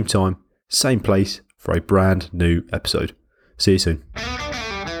 same time, same place, for a brand new episode. See you soon.